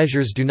when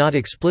measures do not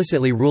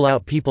explicitly rule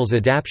out people's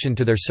adaptation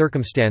to their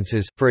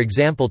circumstances, for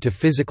example to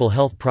physical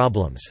health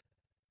problems.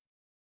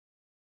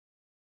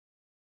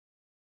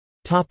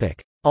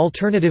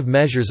 Alternative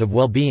measures of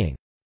well-being.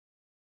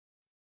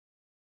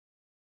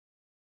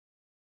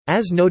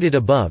 As noted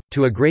above,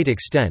 to a great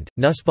extent,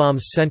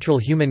 Nussbaum's central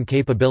human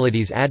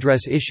capabilities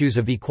address issues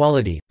of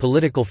equality,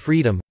 political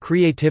freedom,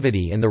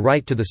 creativity and the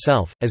right to the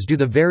self, as do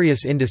the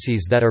various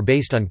indices that are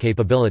based on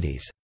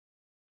capabilities.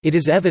 It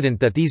is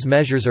evident that these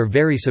measures are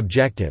very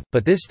subjective,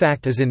 but this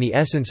fact is in the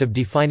essence of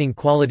defining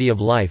quality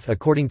of life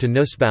according to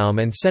Nussbaum,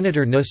 and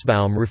Senator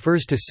Nussbaum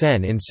refers to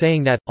Sen in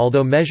saying that,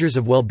 although measures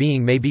of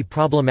well-being may be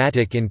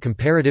problematic in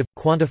comparative,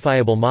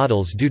 quantifiable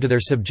models due to their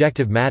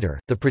subjective matter,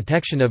 the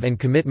protection of and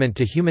commitment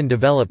to human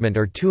development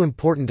are too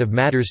important of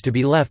matters to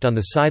be left on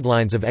the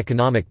sidelines of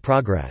economic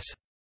progress.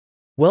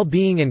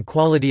 Well-being and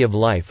quality of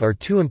life are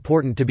too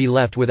important to be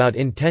left without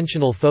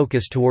intentional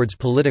focus towards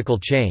political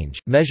change.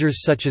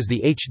 Measures such as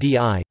the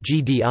HDI,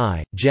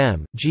 GDI,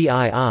 GEM,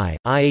 GII,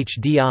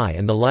 IHDI,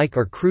 and the like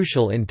are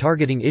crucial in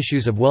targeting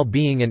issues of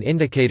well-being and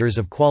indicators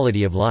of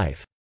quality of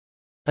life.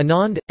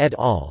 Anand, et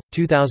al.,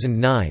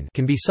 2009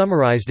 can be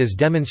summarized as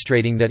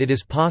demonstrating that it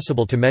is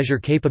possible to measure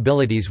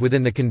capabilities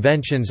within the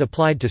conventions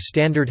applied to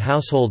standard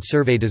household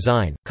survey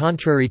design,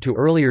 contrary to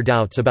earlier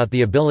doubts about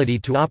the ability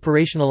to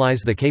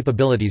operationalize the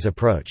capabilities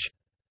approach.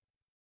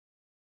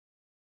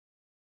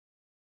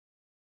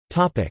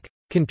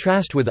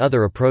 Contrast with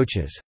other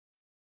approaches.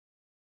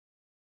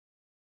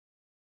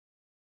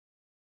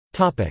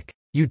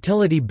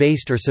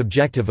 Utility-based or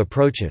subjective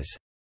approaches.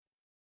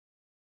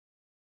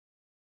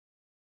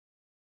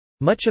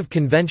 Much of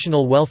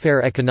conventional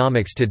welfare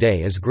economics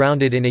today is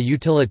grounded in a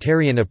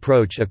utilitarian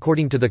approach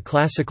according to the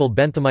classical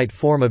Benthamite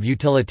form of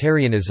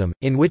utilitarianism,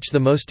 in which the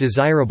most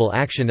desirable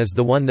action is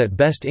the one that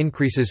best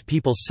increases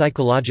people's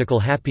psychological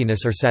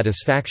happiness or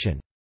satisfaction.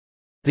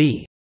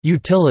 The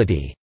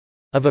utility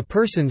of a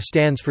person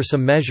stands for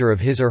some measure of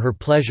his or her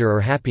pleasure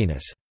or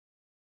happiness.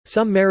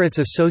 Some merits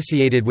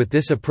associated with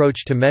this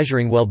approach to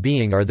measuring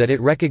well-being are that it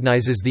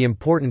recognizes the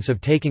importance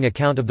of taking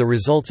account of the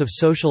results of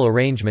social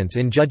arrangements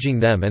in judging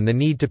them and the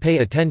need to pay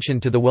attention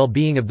to the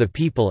well-being of the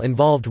people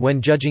involved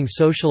when judging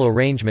social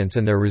arrangements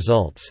and their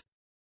results.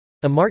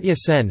 Amartya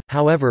Sen,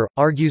 however,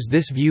 argues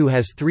this view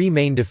has three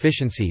main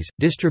deficiencies: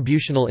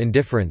 distributional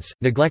indifference,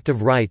 neglect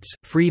of rights,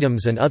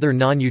 freedoms and other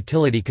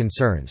non-utility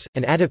concerns,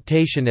 and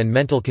adaptation and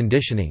mental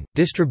conditioning.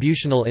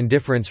 Distributional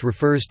indifference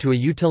refers to a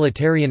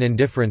utilitarian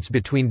indifference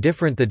between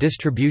the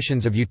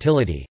distributions of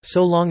utility,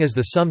 so long as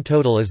the sum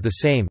total is the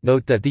same.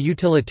 Note that the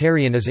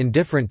utilitarian is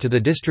indifferent to the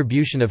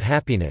distribution of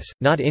happiness,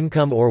 not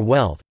income or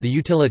wealth. The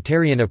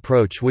utilitarian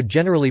approach would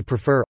generally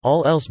prefer,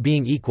 all else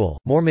being equal,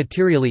 more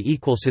materially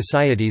equal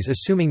societies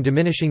assuming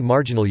diminishing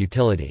marginal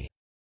utility.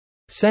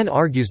 Sen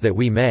argues that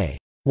we may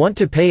want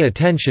to pay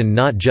attention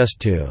not just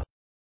to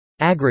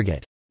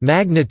aggregate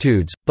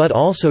magnitudes, but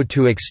also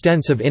to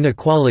extensive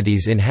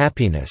inequalities in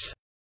happiness.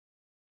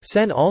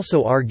 Sen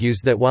also argues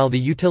that while the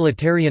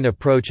utilitarian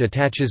approach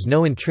attaches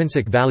no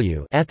intrinsic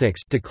value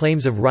ethics to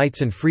claims of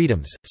rights and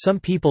freedoms, some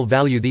people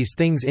value these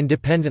things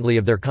independently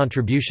of their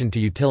contribution to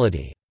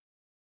utility.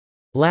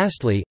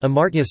 Lastly,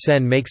 Amartya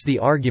Sen makes the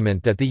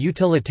argument that the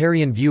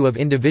utilitarian view of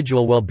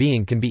individual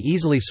well-being can be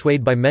easily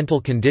swayed by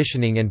mental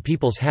conditioning and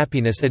people's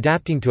happiness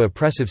adapting to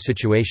oppressive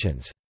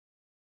situations.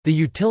 The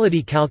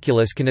utility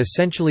calculus can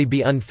essentially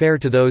be unfair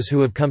to those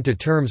who have come to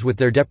terms with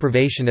their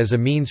deprivation as a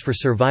means for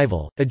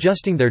survival,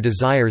 adjusting their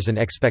desires and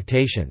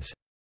expectations.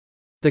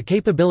 The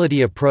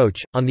capability approach,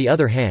 on the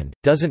other hand,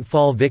 doesn't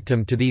fall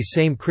victim to these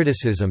same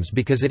criticisms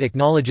because it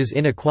acknowledges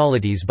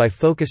inequalities by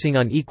focusing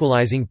on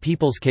equalizing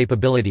people's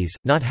capabilities,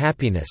 not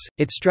happiness.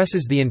 It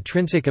stresses the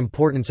intrinsic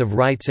importance of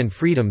rights and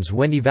freedoms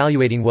when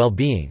evaluating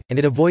well-being, and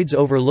it avoids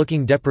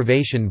overlooking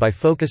deprivation by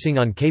focusing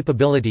on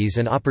capabilities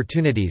and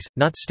opportunities,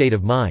 not state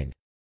of mind.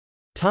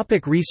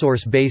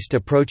 Resource-based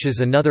approach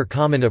is another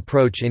common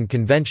approach in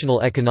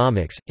conventional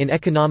economics, in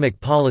economic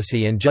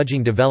policy and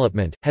judging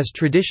development, has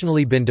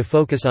traditionally been to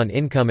focus on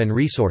income and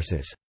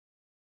resources.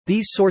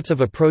 These sorts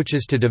of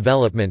approaches to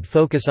development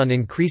focus on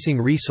increasing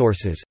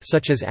resources,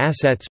 such as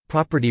assets,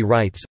 property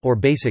rights, or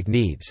basic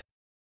needs.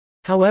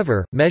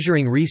 However,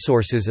 measuring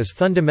resources is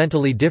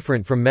fundamentally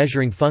different from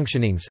measuring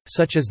functionings,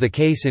 such as the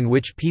case in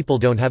which people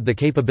don't have the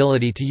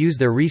capability to use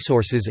their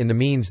resources in the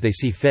means they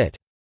see fit.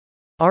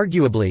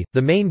 Arguably,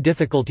 the main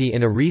difficulty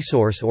in a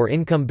resource or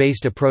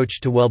income-based approach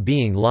to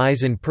well-being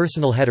lies in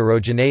personal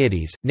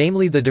heterogeneities,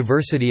 namely the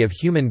diversity of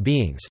human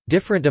beings.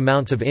 Different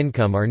amounts of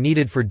income are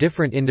needed for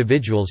different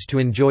individuals to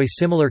enjoy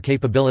similar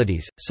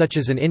capabilities, such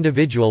as an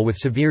individual with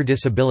severe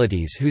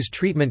disabilities whose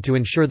treatment to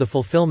ensure the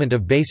fulfillment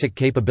of basic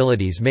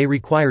capabilities may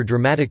require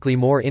dramatically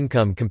more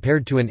income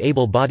compared to an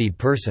able-bodied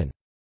person.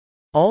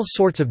 All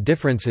sorts of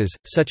differences,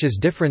 such as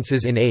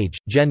differences in age,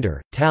 gender,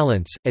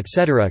 talents,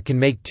 etc., can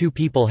make two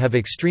people have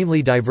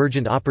extremely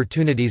divergent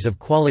opportunities of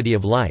quality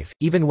of life,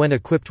 even when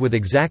equipped with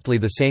exactly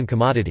the same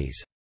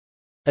commodities.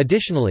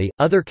 Additionally,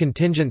 other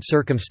contingent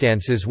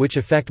circumstances which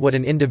affect what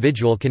an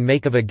individual can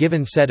make of a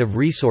given set of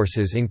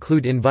resources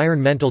include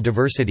environmental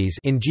diversities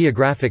in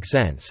geographic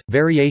sense,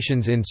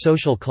 variations in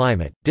social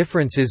climate,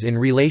 differences in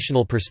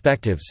relational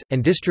perspectives,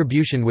 and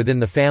distribution within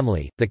the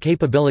family. The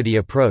capability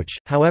approach,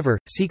 however,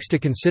 seeks to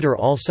consider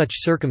all such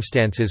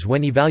circumstances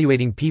when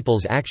evaluating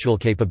people's actual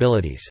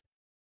capabilities.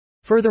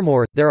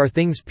 Furthermore, there are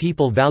things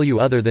people value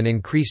other than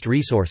increased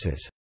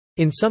resources.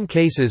 In some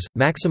cases,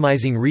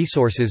 maximizing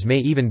resources may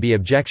even be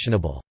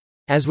objectionable.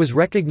 As was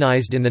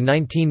recognized in the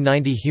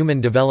 1990 Human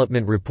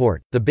Development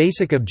Report, the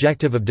basic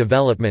objective of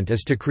development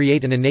is to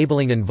create an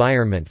enabling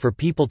environment for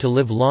people to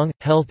live long,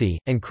 healthy,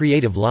 and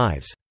creative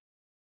lives.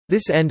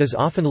 This end is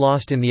often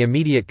lost in the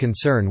immediate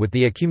concern with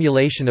the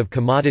accumulation of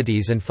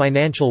commodities and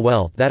financial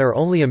wealth that are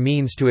only a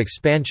means to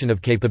expansion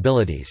of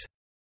capabilities.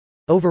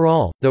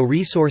 Overall, though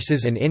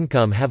resources and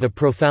income have a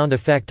profound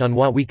effect on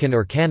what we can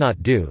or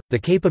cannot do, the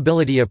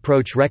capability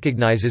approach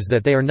recognizes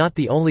that they are not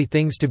the only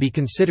things to be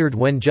considered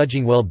when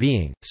judging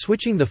well-being,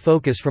 switching the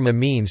focus from a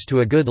means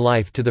to a good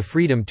life to the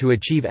freedom to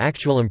achieve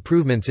actual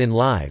improvements in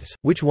lives,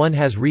 which one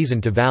has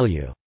reason to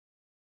value.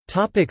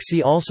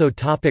 See also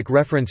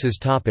References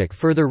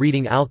Further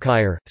reading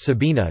Alkire,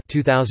 Sabina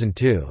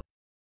 2002.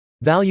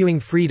 Valuing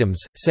Freedoms,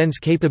 Sense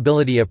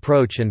Capability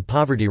Approach and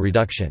Poverty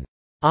Reduction.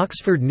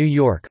 Oxford, New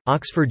York,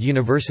 Oxford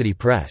University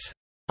Press.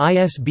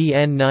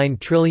 ISBN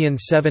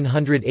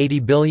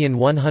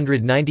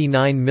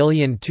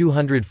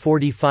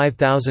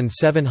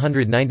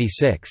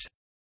 9780199245796.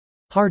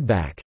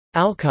 Hardback.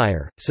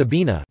 Alkire,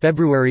 Sabina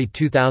February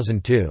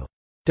 2002.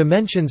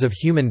 Dimensions of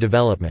Human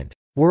Development.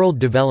 World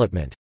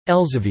Development.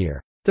 Elsevier.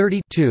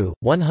 32,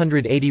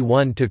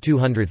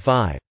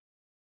 181–205.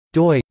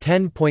 doi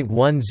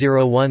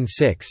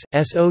 10.1016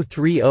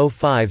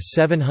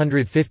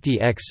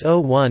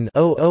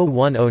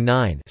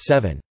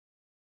 S0305-750X01-00109-7.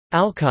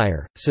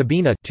 Alkire,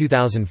 Sabina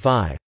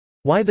 2005.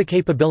 Why the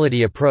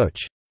Capability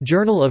Approach?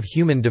 Journal of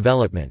Human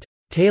Development.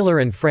 Taylor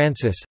and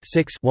Francis,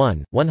 6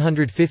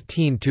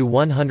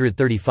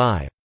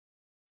 115–135.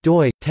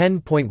 doi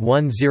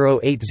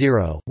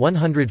 10.1080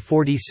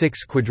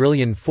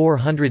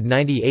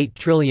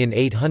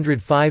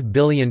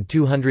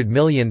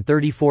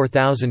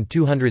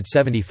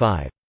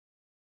 146,498,805,200,034,275.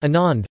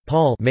 Anand,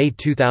 Paul May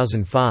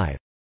 2005.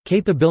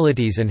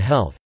 Capabilities and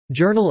Health.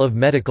 Journal of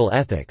Medical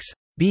Ethics.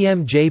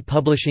 BMJ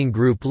Publishing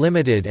Group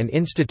Limited and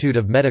Institute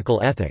of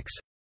Medical Ethics.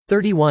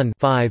 31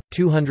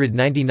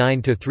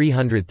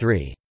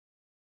 299–303.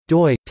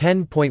 doi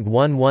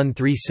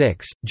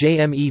 10.1136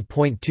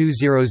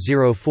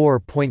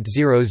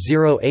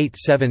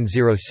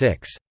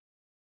 JME.2004.0087006.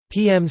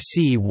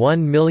 PMC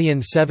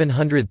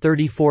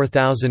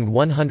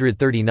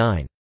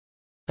 1734139.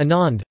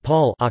 Anand,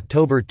 Paul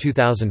October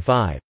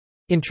 2005.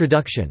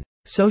 Introduction.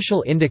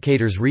 Social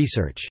Indicators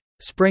Research.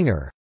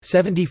 Springer.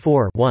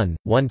 74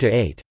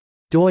 1–8.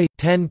 doi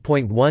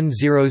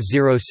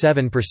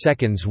 10.1007 per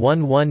seconds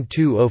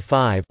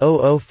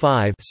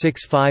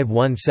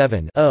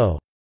 11205-005-6517-0.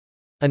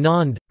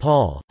 Anand,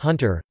 Paul,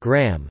 Hunter,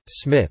 Graham,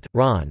 Smith,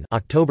 Ron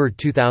October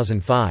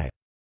 2005.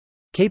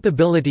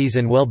 Capabilities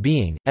and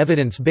Well-Being,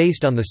 Evidence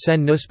Based on the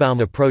Sen-Nussbaum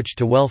Approach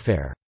to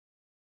Welfare.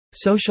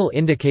 Social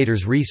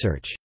Indicators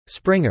Research.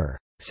 Springer.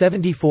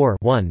 74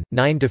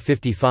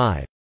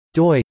 9–55.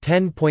 doi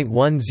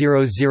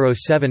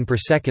 10.1007 per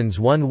seconds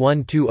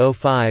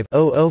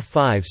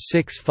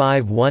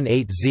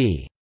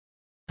 11205-005-6518-Z.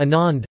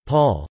 Anand,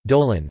 Paul,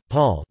 Dolan,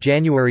 Paul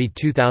January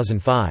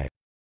 2005.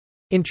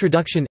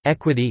 Introduction,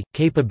 Equity,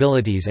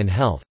 Capabilities and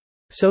Health.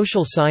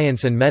 Social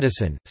Science and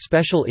Medicine,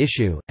 Special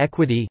Issue,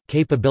 Equity,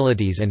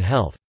 Capabilities and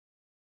Health.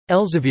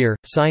 Elsevier,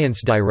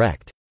 Science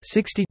Direct.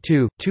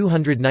 62,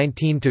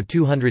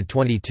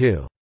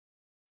 219–222.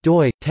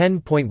 doi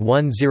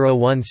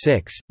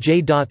 10.1016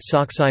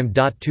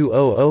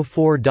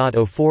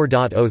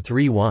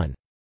 j.soxime.2004.04.031.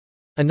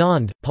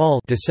 Anand, Paul.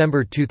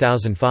 December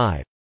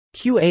 2005.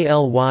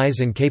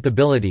 QALYs and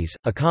Capabilities: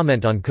 A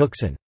Comment on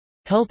Cookson.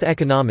 Health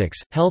Economics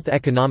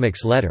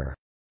Letter.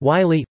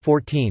 Wiley,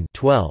 14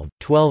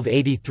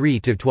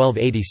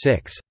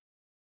 1283–1286.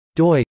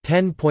 doi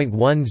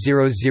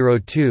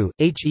 10.1002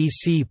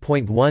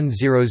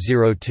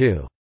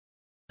 HEC.1002.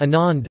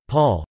 Anand,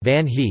 Paul,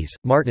 Van Hees,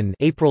 Martin.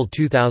 April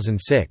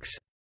 2006.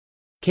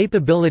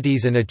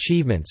 Capabilities and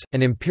Achievements: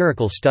 An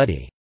Empirical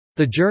Study.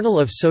 The Journal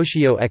of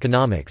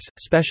Socio-Economics,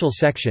 Special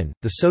Section,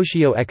 The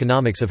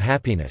Socio-Economics of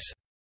Happiness.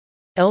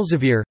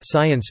 Elsevier,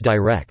 Science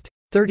Direct.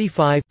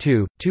 35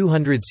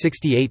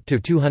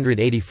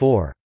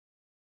 268–284.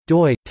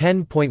 doi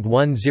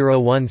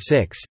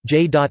 10.1016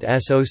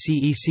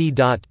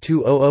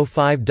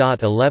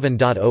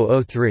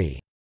 j.socec.2005.11.003.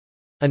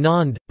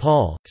 Anand,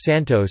 Paul,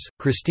 Santos,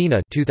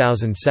 Christina.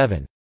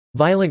 2007.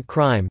 Violent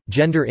Crime,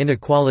 Gender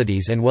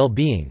Inequalities and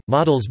Well-Being: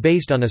 Models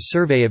based on a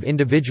survey of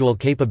individual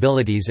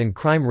capabilities and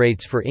crime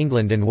rates for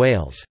England and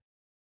Wales.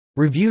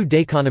 Revue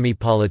d'économie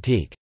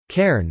politique.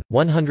 Cairn,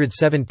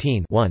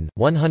 117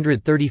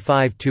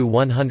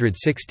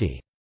 135–160.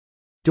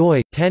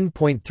 doi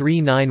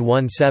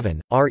 10.3917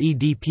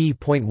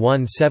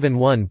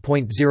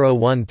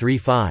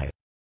 redp.171.0135.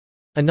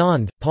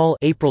 Anand, Paul.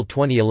 April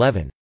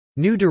 2011.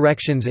 New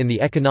Directions in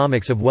the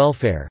Economics of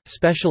Welfare,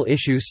 special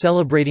issue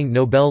celebrating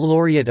Nobel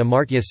laureate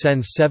Amartya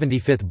Sen's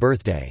 75th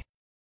birthday.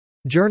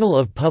 Journal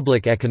of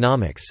Public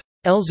Economics.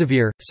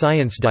 Elsevier,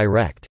 Science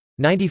Direct.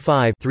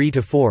 95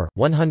 3–4,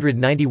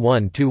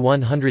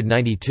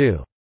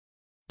 191–192.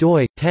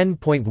 doi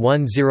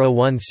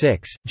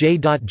 10.1016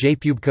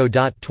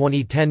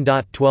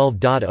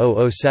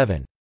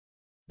 j.jpubco.2010.12.007.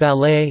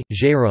 Ballet,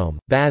 Jérôme,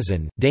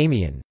 Bazin,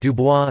 Damien,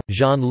 Dubois,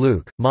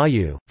 Jean-Luc,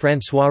 Mailloux,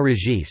 François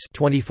Régis.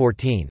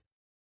 2014.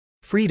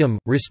 Freedom,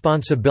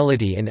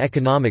 Responsibility and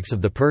Economics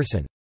of the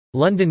Person.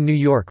 London, New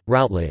York,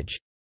 Routledge.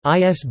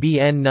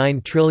 ISBN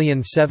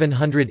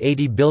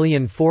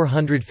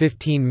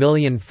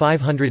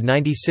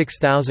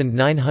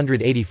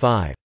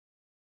 9780415596985.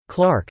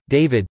 Clark,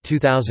 David.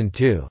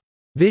 2002.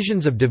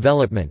 Visions of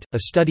Development: A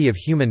Study of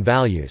Human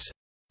Values.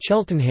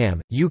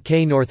 Cheltenham,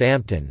 UK.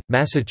 Northampton,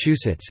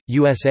 Massachusetts,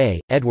 USA,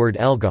 Edward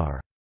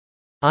Elgar.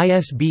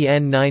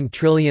 ISBN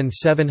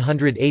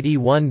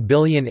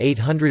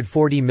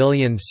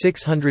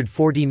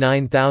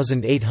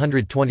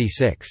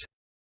 9780840649826.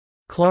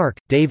 Clark,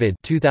 David.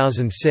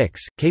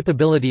 2006.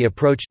 Capability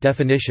Approach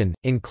Definition.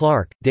 In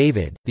Clark,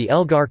 David, The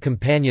Elgar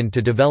Companion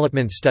to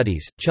Development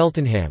Studies,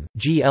 Cheltenham,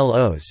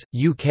 GLOs,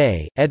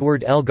 UK,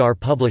 Edward Elgar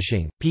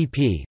Publishing,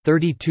 pp.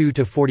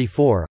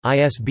 32–44,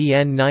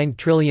 ISBN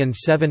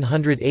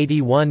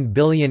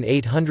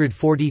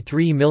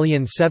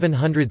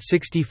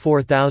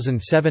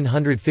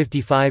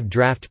 9781843764755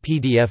 draft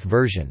PDF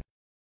version.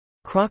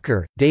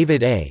 Crocker,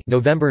 David A.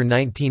 November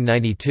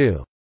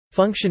 1992.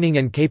 Functioning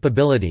and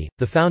Capability: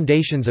 The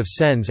Foundations of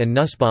Sen's and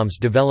Nussbaum's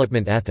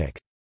Development Ethic.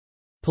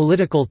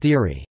 Political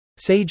Theory.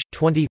 Sage,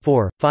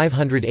 24,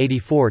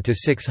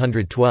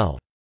 584–612.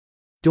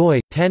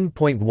 doi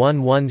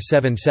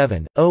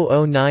 10.1177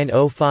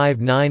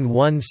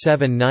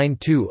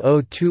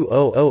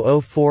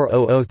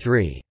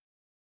 009059179202004003.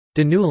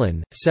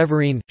 Denoulen,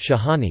 Severine,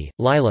 Shahani,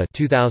 Lila.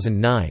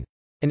 2009.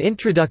 An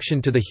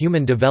Introduction to the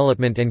Human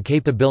Development and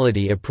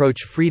Capability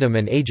Approach: Freedom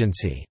and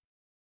Agency.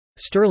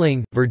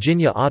 Sterling,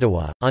 Virginia.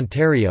 Ottawa,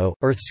 Ontario,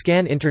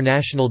 EarthScan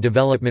International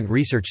Development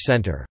Research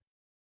Centre.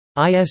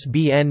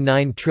 ISBN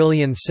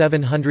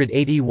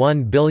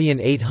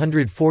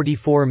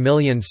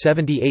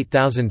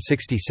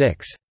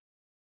 9781844078066.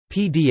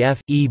 PDF,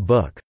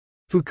 e-book.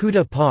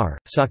 Fukuda Par,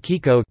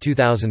 Sakiko.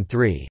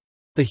 2003.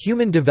 The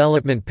Human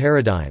Development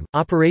Paradigm,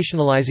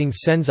 Operationalizing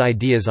Sen's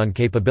Ideas on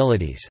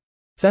Capabilities.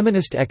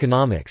 Feminist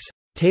Economics.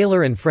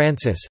 Taylor and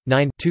Francis,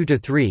 9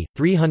 2–3,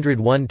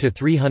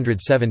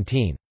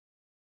 301–317.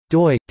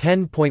 doi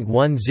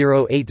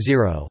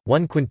 10.1080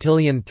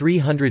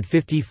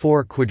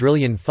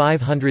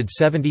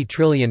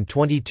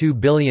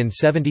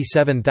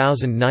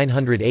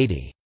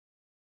 1,354,570,022,077,980.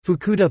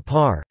 Fukuda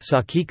Par,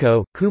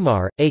 Sakiko,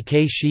 Kumar, A.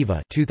 K.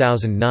 Shiva.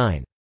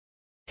 2009.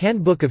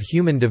 Handbook of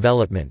Human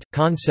Development: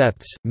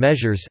 Concepts,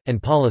 Measures,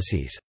 and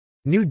Policies.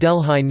 New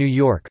Delhi, New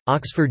York,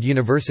 Oxford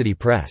University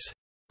Press.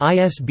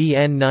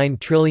 ISBN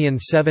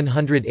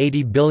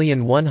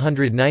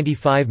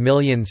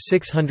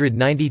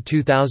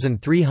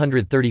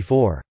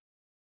 9780195692334.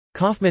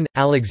 Kaufman,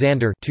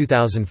 Alexander.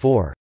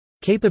 2004.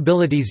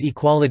 Capabilities,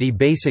 Equality,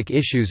 Basic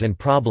Issues and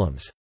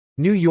Problems.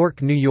 New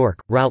York, New York,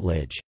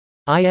 Routledge.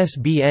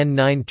 ISBN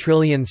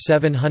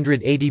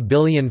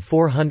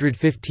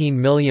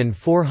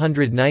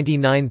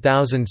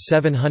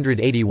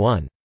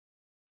 9780415499781.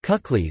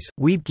 Kuckles,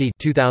 Wiebke.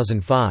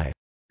 2005.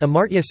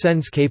 Amartya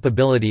Sen's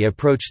Capability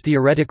Approach: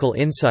 Theoretical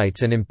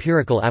Insights and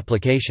Empirical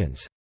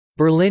Applications.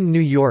 Berlin, New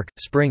York,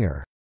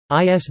 Springer.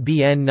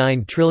 ISBN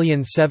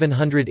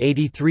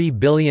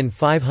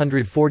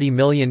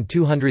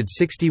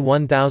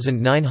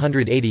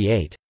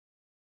 9783540261988.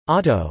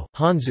 Otto,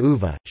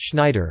 Hans-Uwe,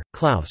 Schneider,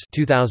 Klaus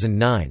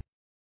 2009.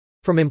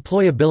 From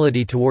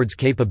Employability Towards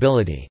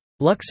Capability.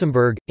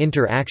 Luxembourg,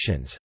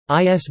 Inter-Actions.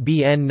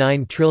 ISBN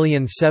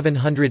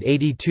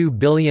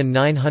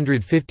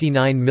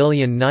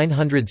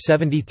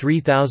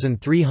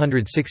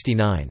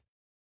 9782959973369.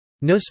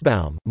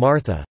 Nussbaum,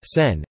 Martha,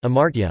 Sen,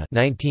 Amartya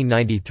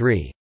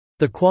 1993.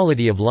 The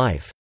Quality of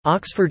Life.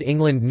 Oxford,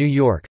 England, New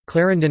York,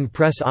 Clarendon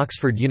Press,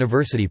 Oxford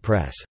University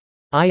Press.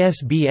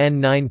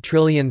 ISBN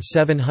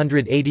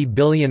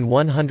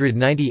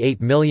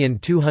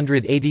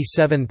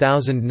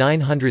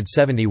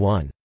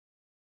 9780198287971.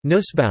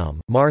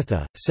 Nussbaum,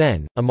 Martha,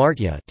 Sen,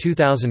 Amartya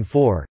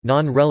 2004,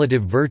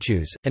 Non-Relative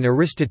Virtues, An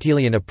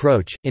Aristotelian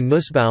Approach, in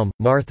Nussbaum,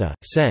 Martha,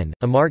 Sen,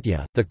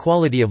 Amartya, The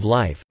Quality of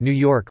Life, New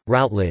York,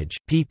 Routledge,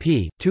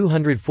 pp.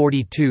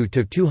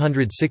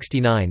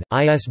 242–269,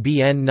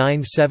 ISBN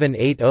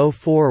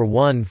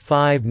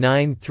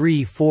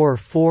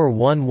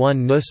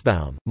 9780415934411.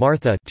 Nussbaum,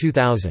 Martha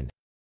 2000.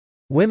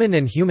 Women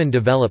and Human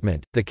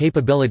Development, The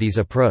Capabilities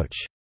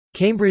Approach.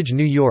 Cambridge,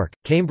 New York,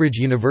 Cambridge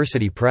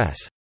University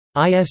Press.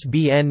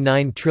 ISBN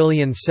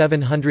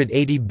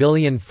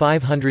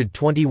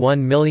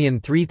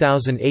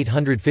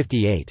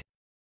 9780521003858.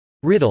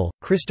 Riddle,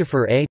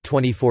 Christopher A.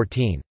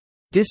 2014.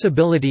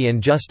 Disability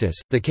and Justice,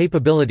 The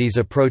Capabilities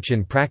Approach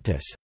in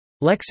Practice.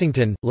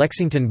 Lexington,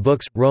 Lexington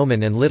Books,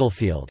 Rowman and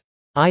Littlefield.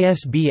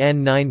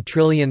 ISBN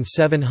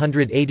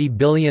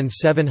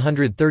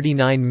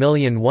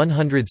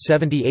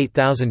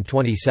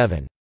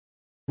 9780739178027.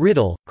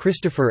 Riddle,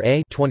 Christopher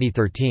A.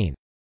 2013.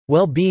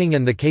 Well-Being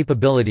and the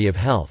Capability of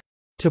Health.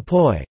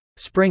 Topoi.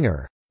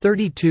 Springer.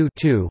 32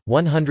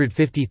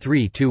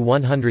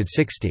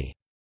 153–160.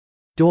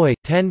 doi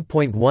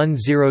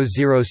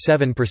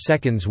 10.1007 per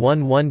seconds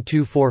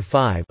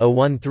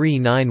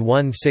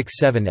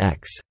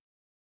 11245-0139167X.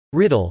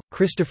 Riddle,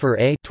 Christopher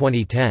A.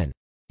 2010.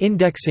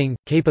 Indexing,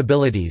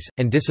 Capabilities,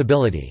 and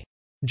Disability.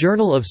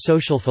 Journal of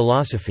Social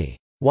Philosophy.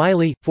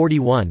 Wiley,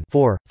 41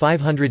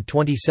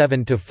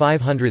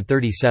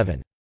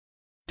 527–537.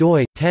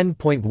 doi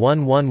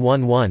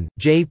 10.1111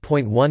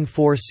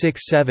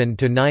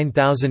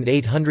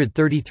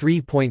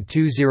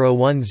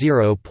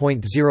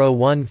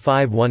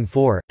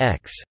 j.1467/9833.2010.01514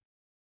 x.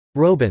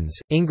 Robins,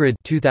 Ingrid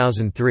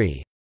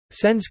 2003.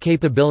 Sense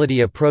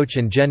Capability Approach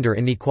and Gender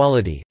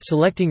Inequality,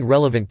 Selecting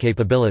Relevant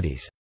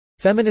Capabilities.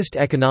 Feminist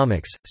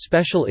Economics,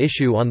 Special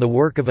Issue on the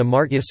Work of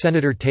Amartya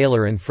Senator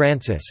Taylor and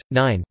Francis,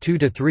 9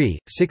 2–3,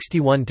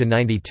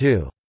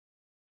 61–92.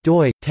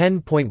 doi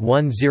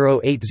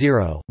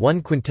 10.1080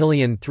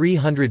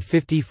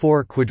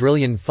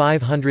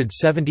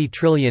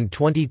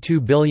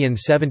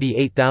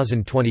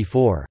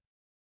 1,354,570,022,078,024.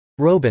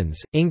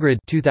 Robins, Ingrid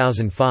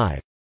 2005.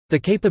 The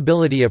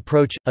Capability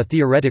Approach, A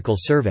Theoretical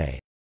Survey.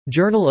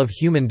 Journal of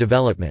Human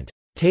Development.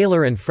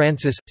 Taylor and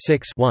Francis,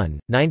 6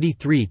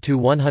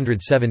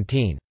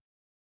 93–117.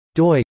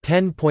 doi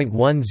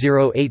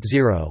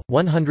 10.1080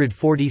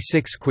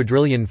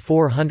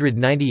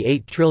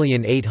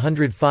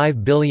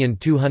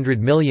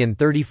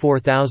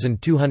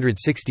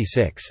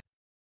 146,498,805,200,034,266.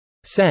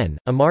 Sen,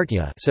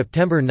 Amartya,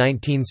 September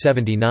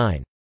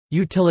 1979.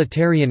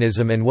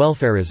 Utilitarianism and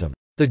Welfarism.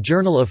 The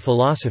Journal of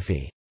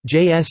Philosophy.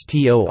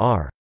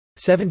 JSTOR.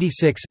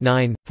 76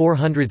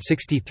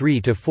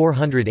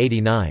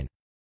 463–489.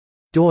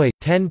 doi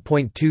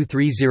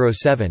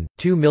 10.2307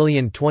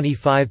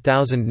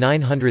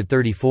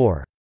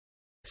 2,025,934.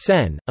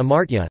 Sen,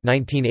 Amartya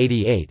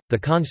 1988, The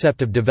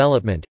Concept of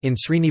Development, in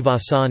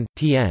Srinivasan,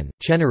 T.N.,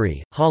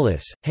 Chenery,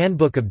 Hollis,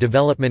 Handbook of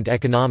Development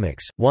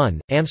Economics, 1,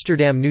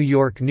 Amsterdam, New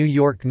York, New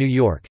York, New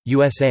York,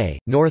 USA,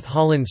 North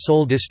Holland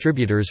Sole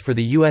Distributors for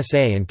the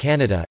USA and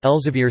Canada,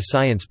 Elsevier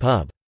Science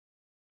Pub.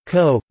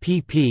 Co.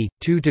 pp.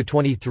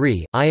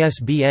 2–23,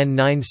 ISBN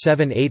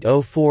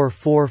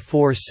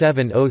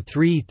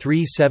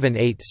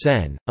 9780444703378.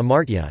 Sen,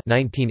 Amartya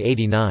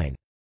 1989.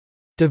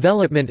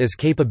 Development as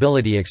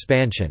Capability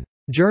Expansion.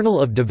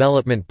 Journal of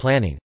Development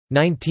Planning.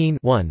 19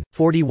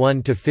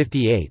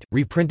 41–58,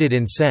 reprinted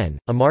in Sen,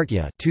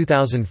 Amartya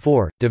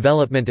 2004,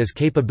 Development as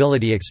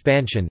Capability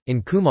Expansion,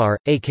 in Kumar,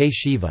 A. K.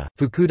 Shiva,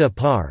 Fukuda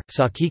Par,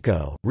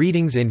 Sakiko,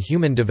 Readings in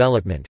Human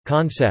Development,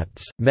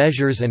 Concepts,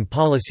 Measures and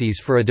Policies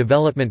for a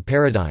Development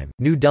Paradigm,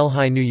 New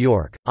Delhi, New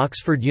York,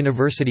 Oxford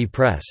University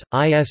Press,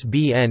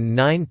 ISBN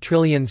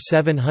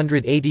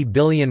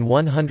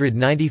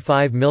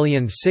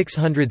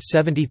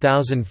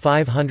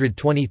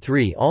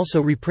 9780195670523.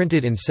 Also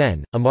reprinted in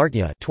Sen,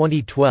 Amartya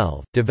 2012.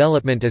 2012,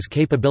 Development as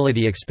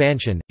Capability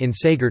Expansion, in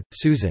Sagert,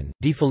 Susan,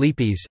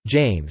 DeFilippis,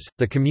 James,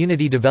 The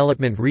Community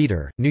Development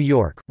Reader, New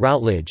York,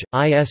 Routledge,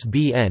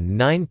 ISBN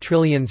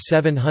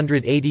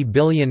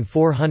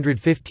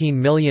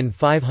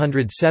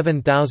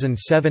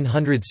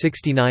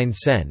 9780415507769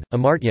 Sen,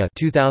 Amartya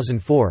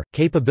 2004,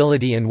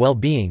 Capability and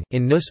Well-Being,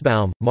 in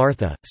Nussbaum,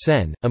 Martha,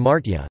 Sen,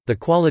 Amartya, The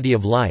Quality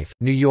of Life,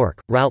 New York,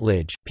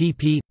 Routledge,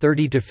 pp.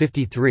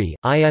 30–53,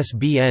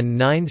 ISBN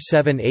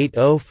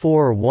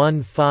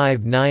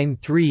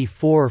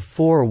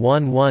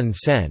 9780415934411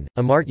 Sen,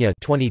 Amartya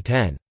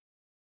 2010.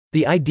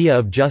 The Idea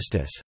of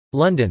Justice.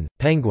 London,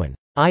 Penguin.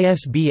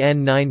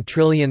 ISBN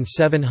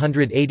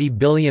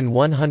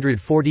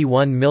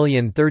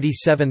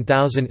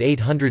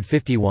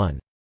 9780141037851.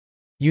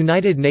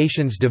 United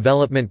Nations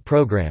Development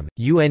Programme,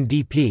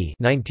 UNDP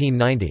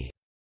 1990.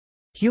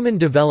 Human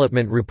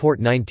Development Report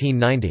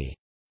 1990.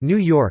 New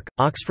York,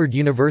 Oxford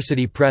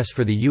University Press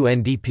for the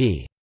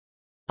UNDP.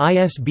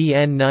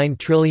 ISBN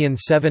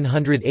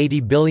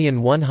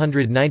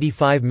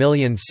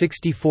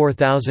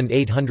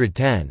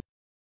 9780195064810.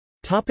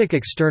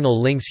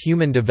 External links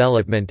Human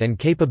Development and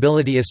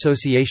Capability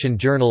Association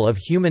Journal of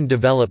Human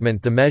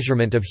Development The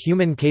Measurement of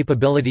Human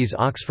Capabilities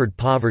Oxford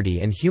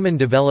Poverty and Human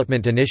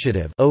Development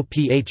Initiative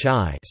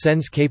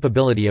SENS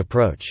Capability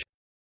Approach.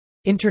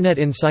 Internet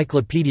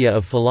Encyclopedia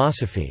of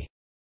Philosophy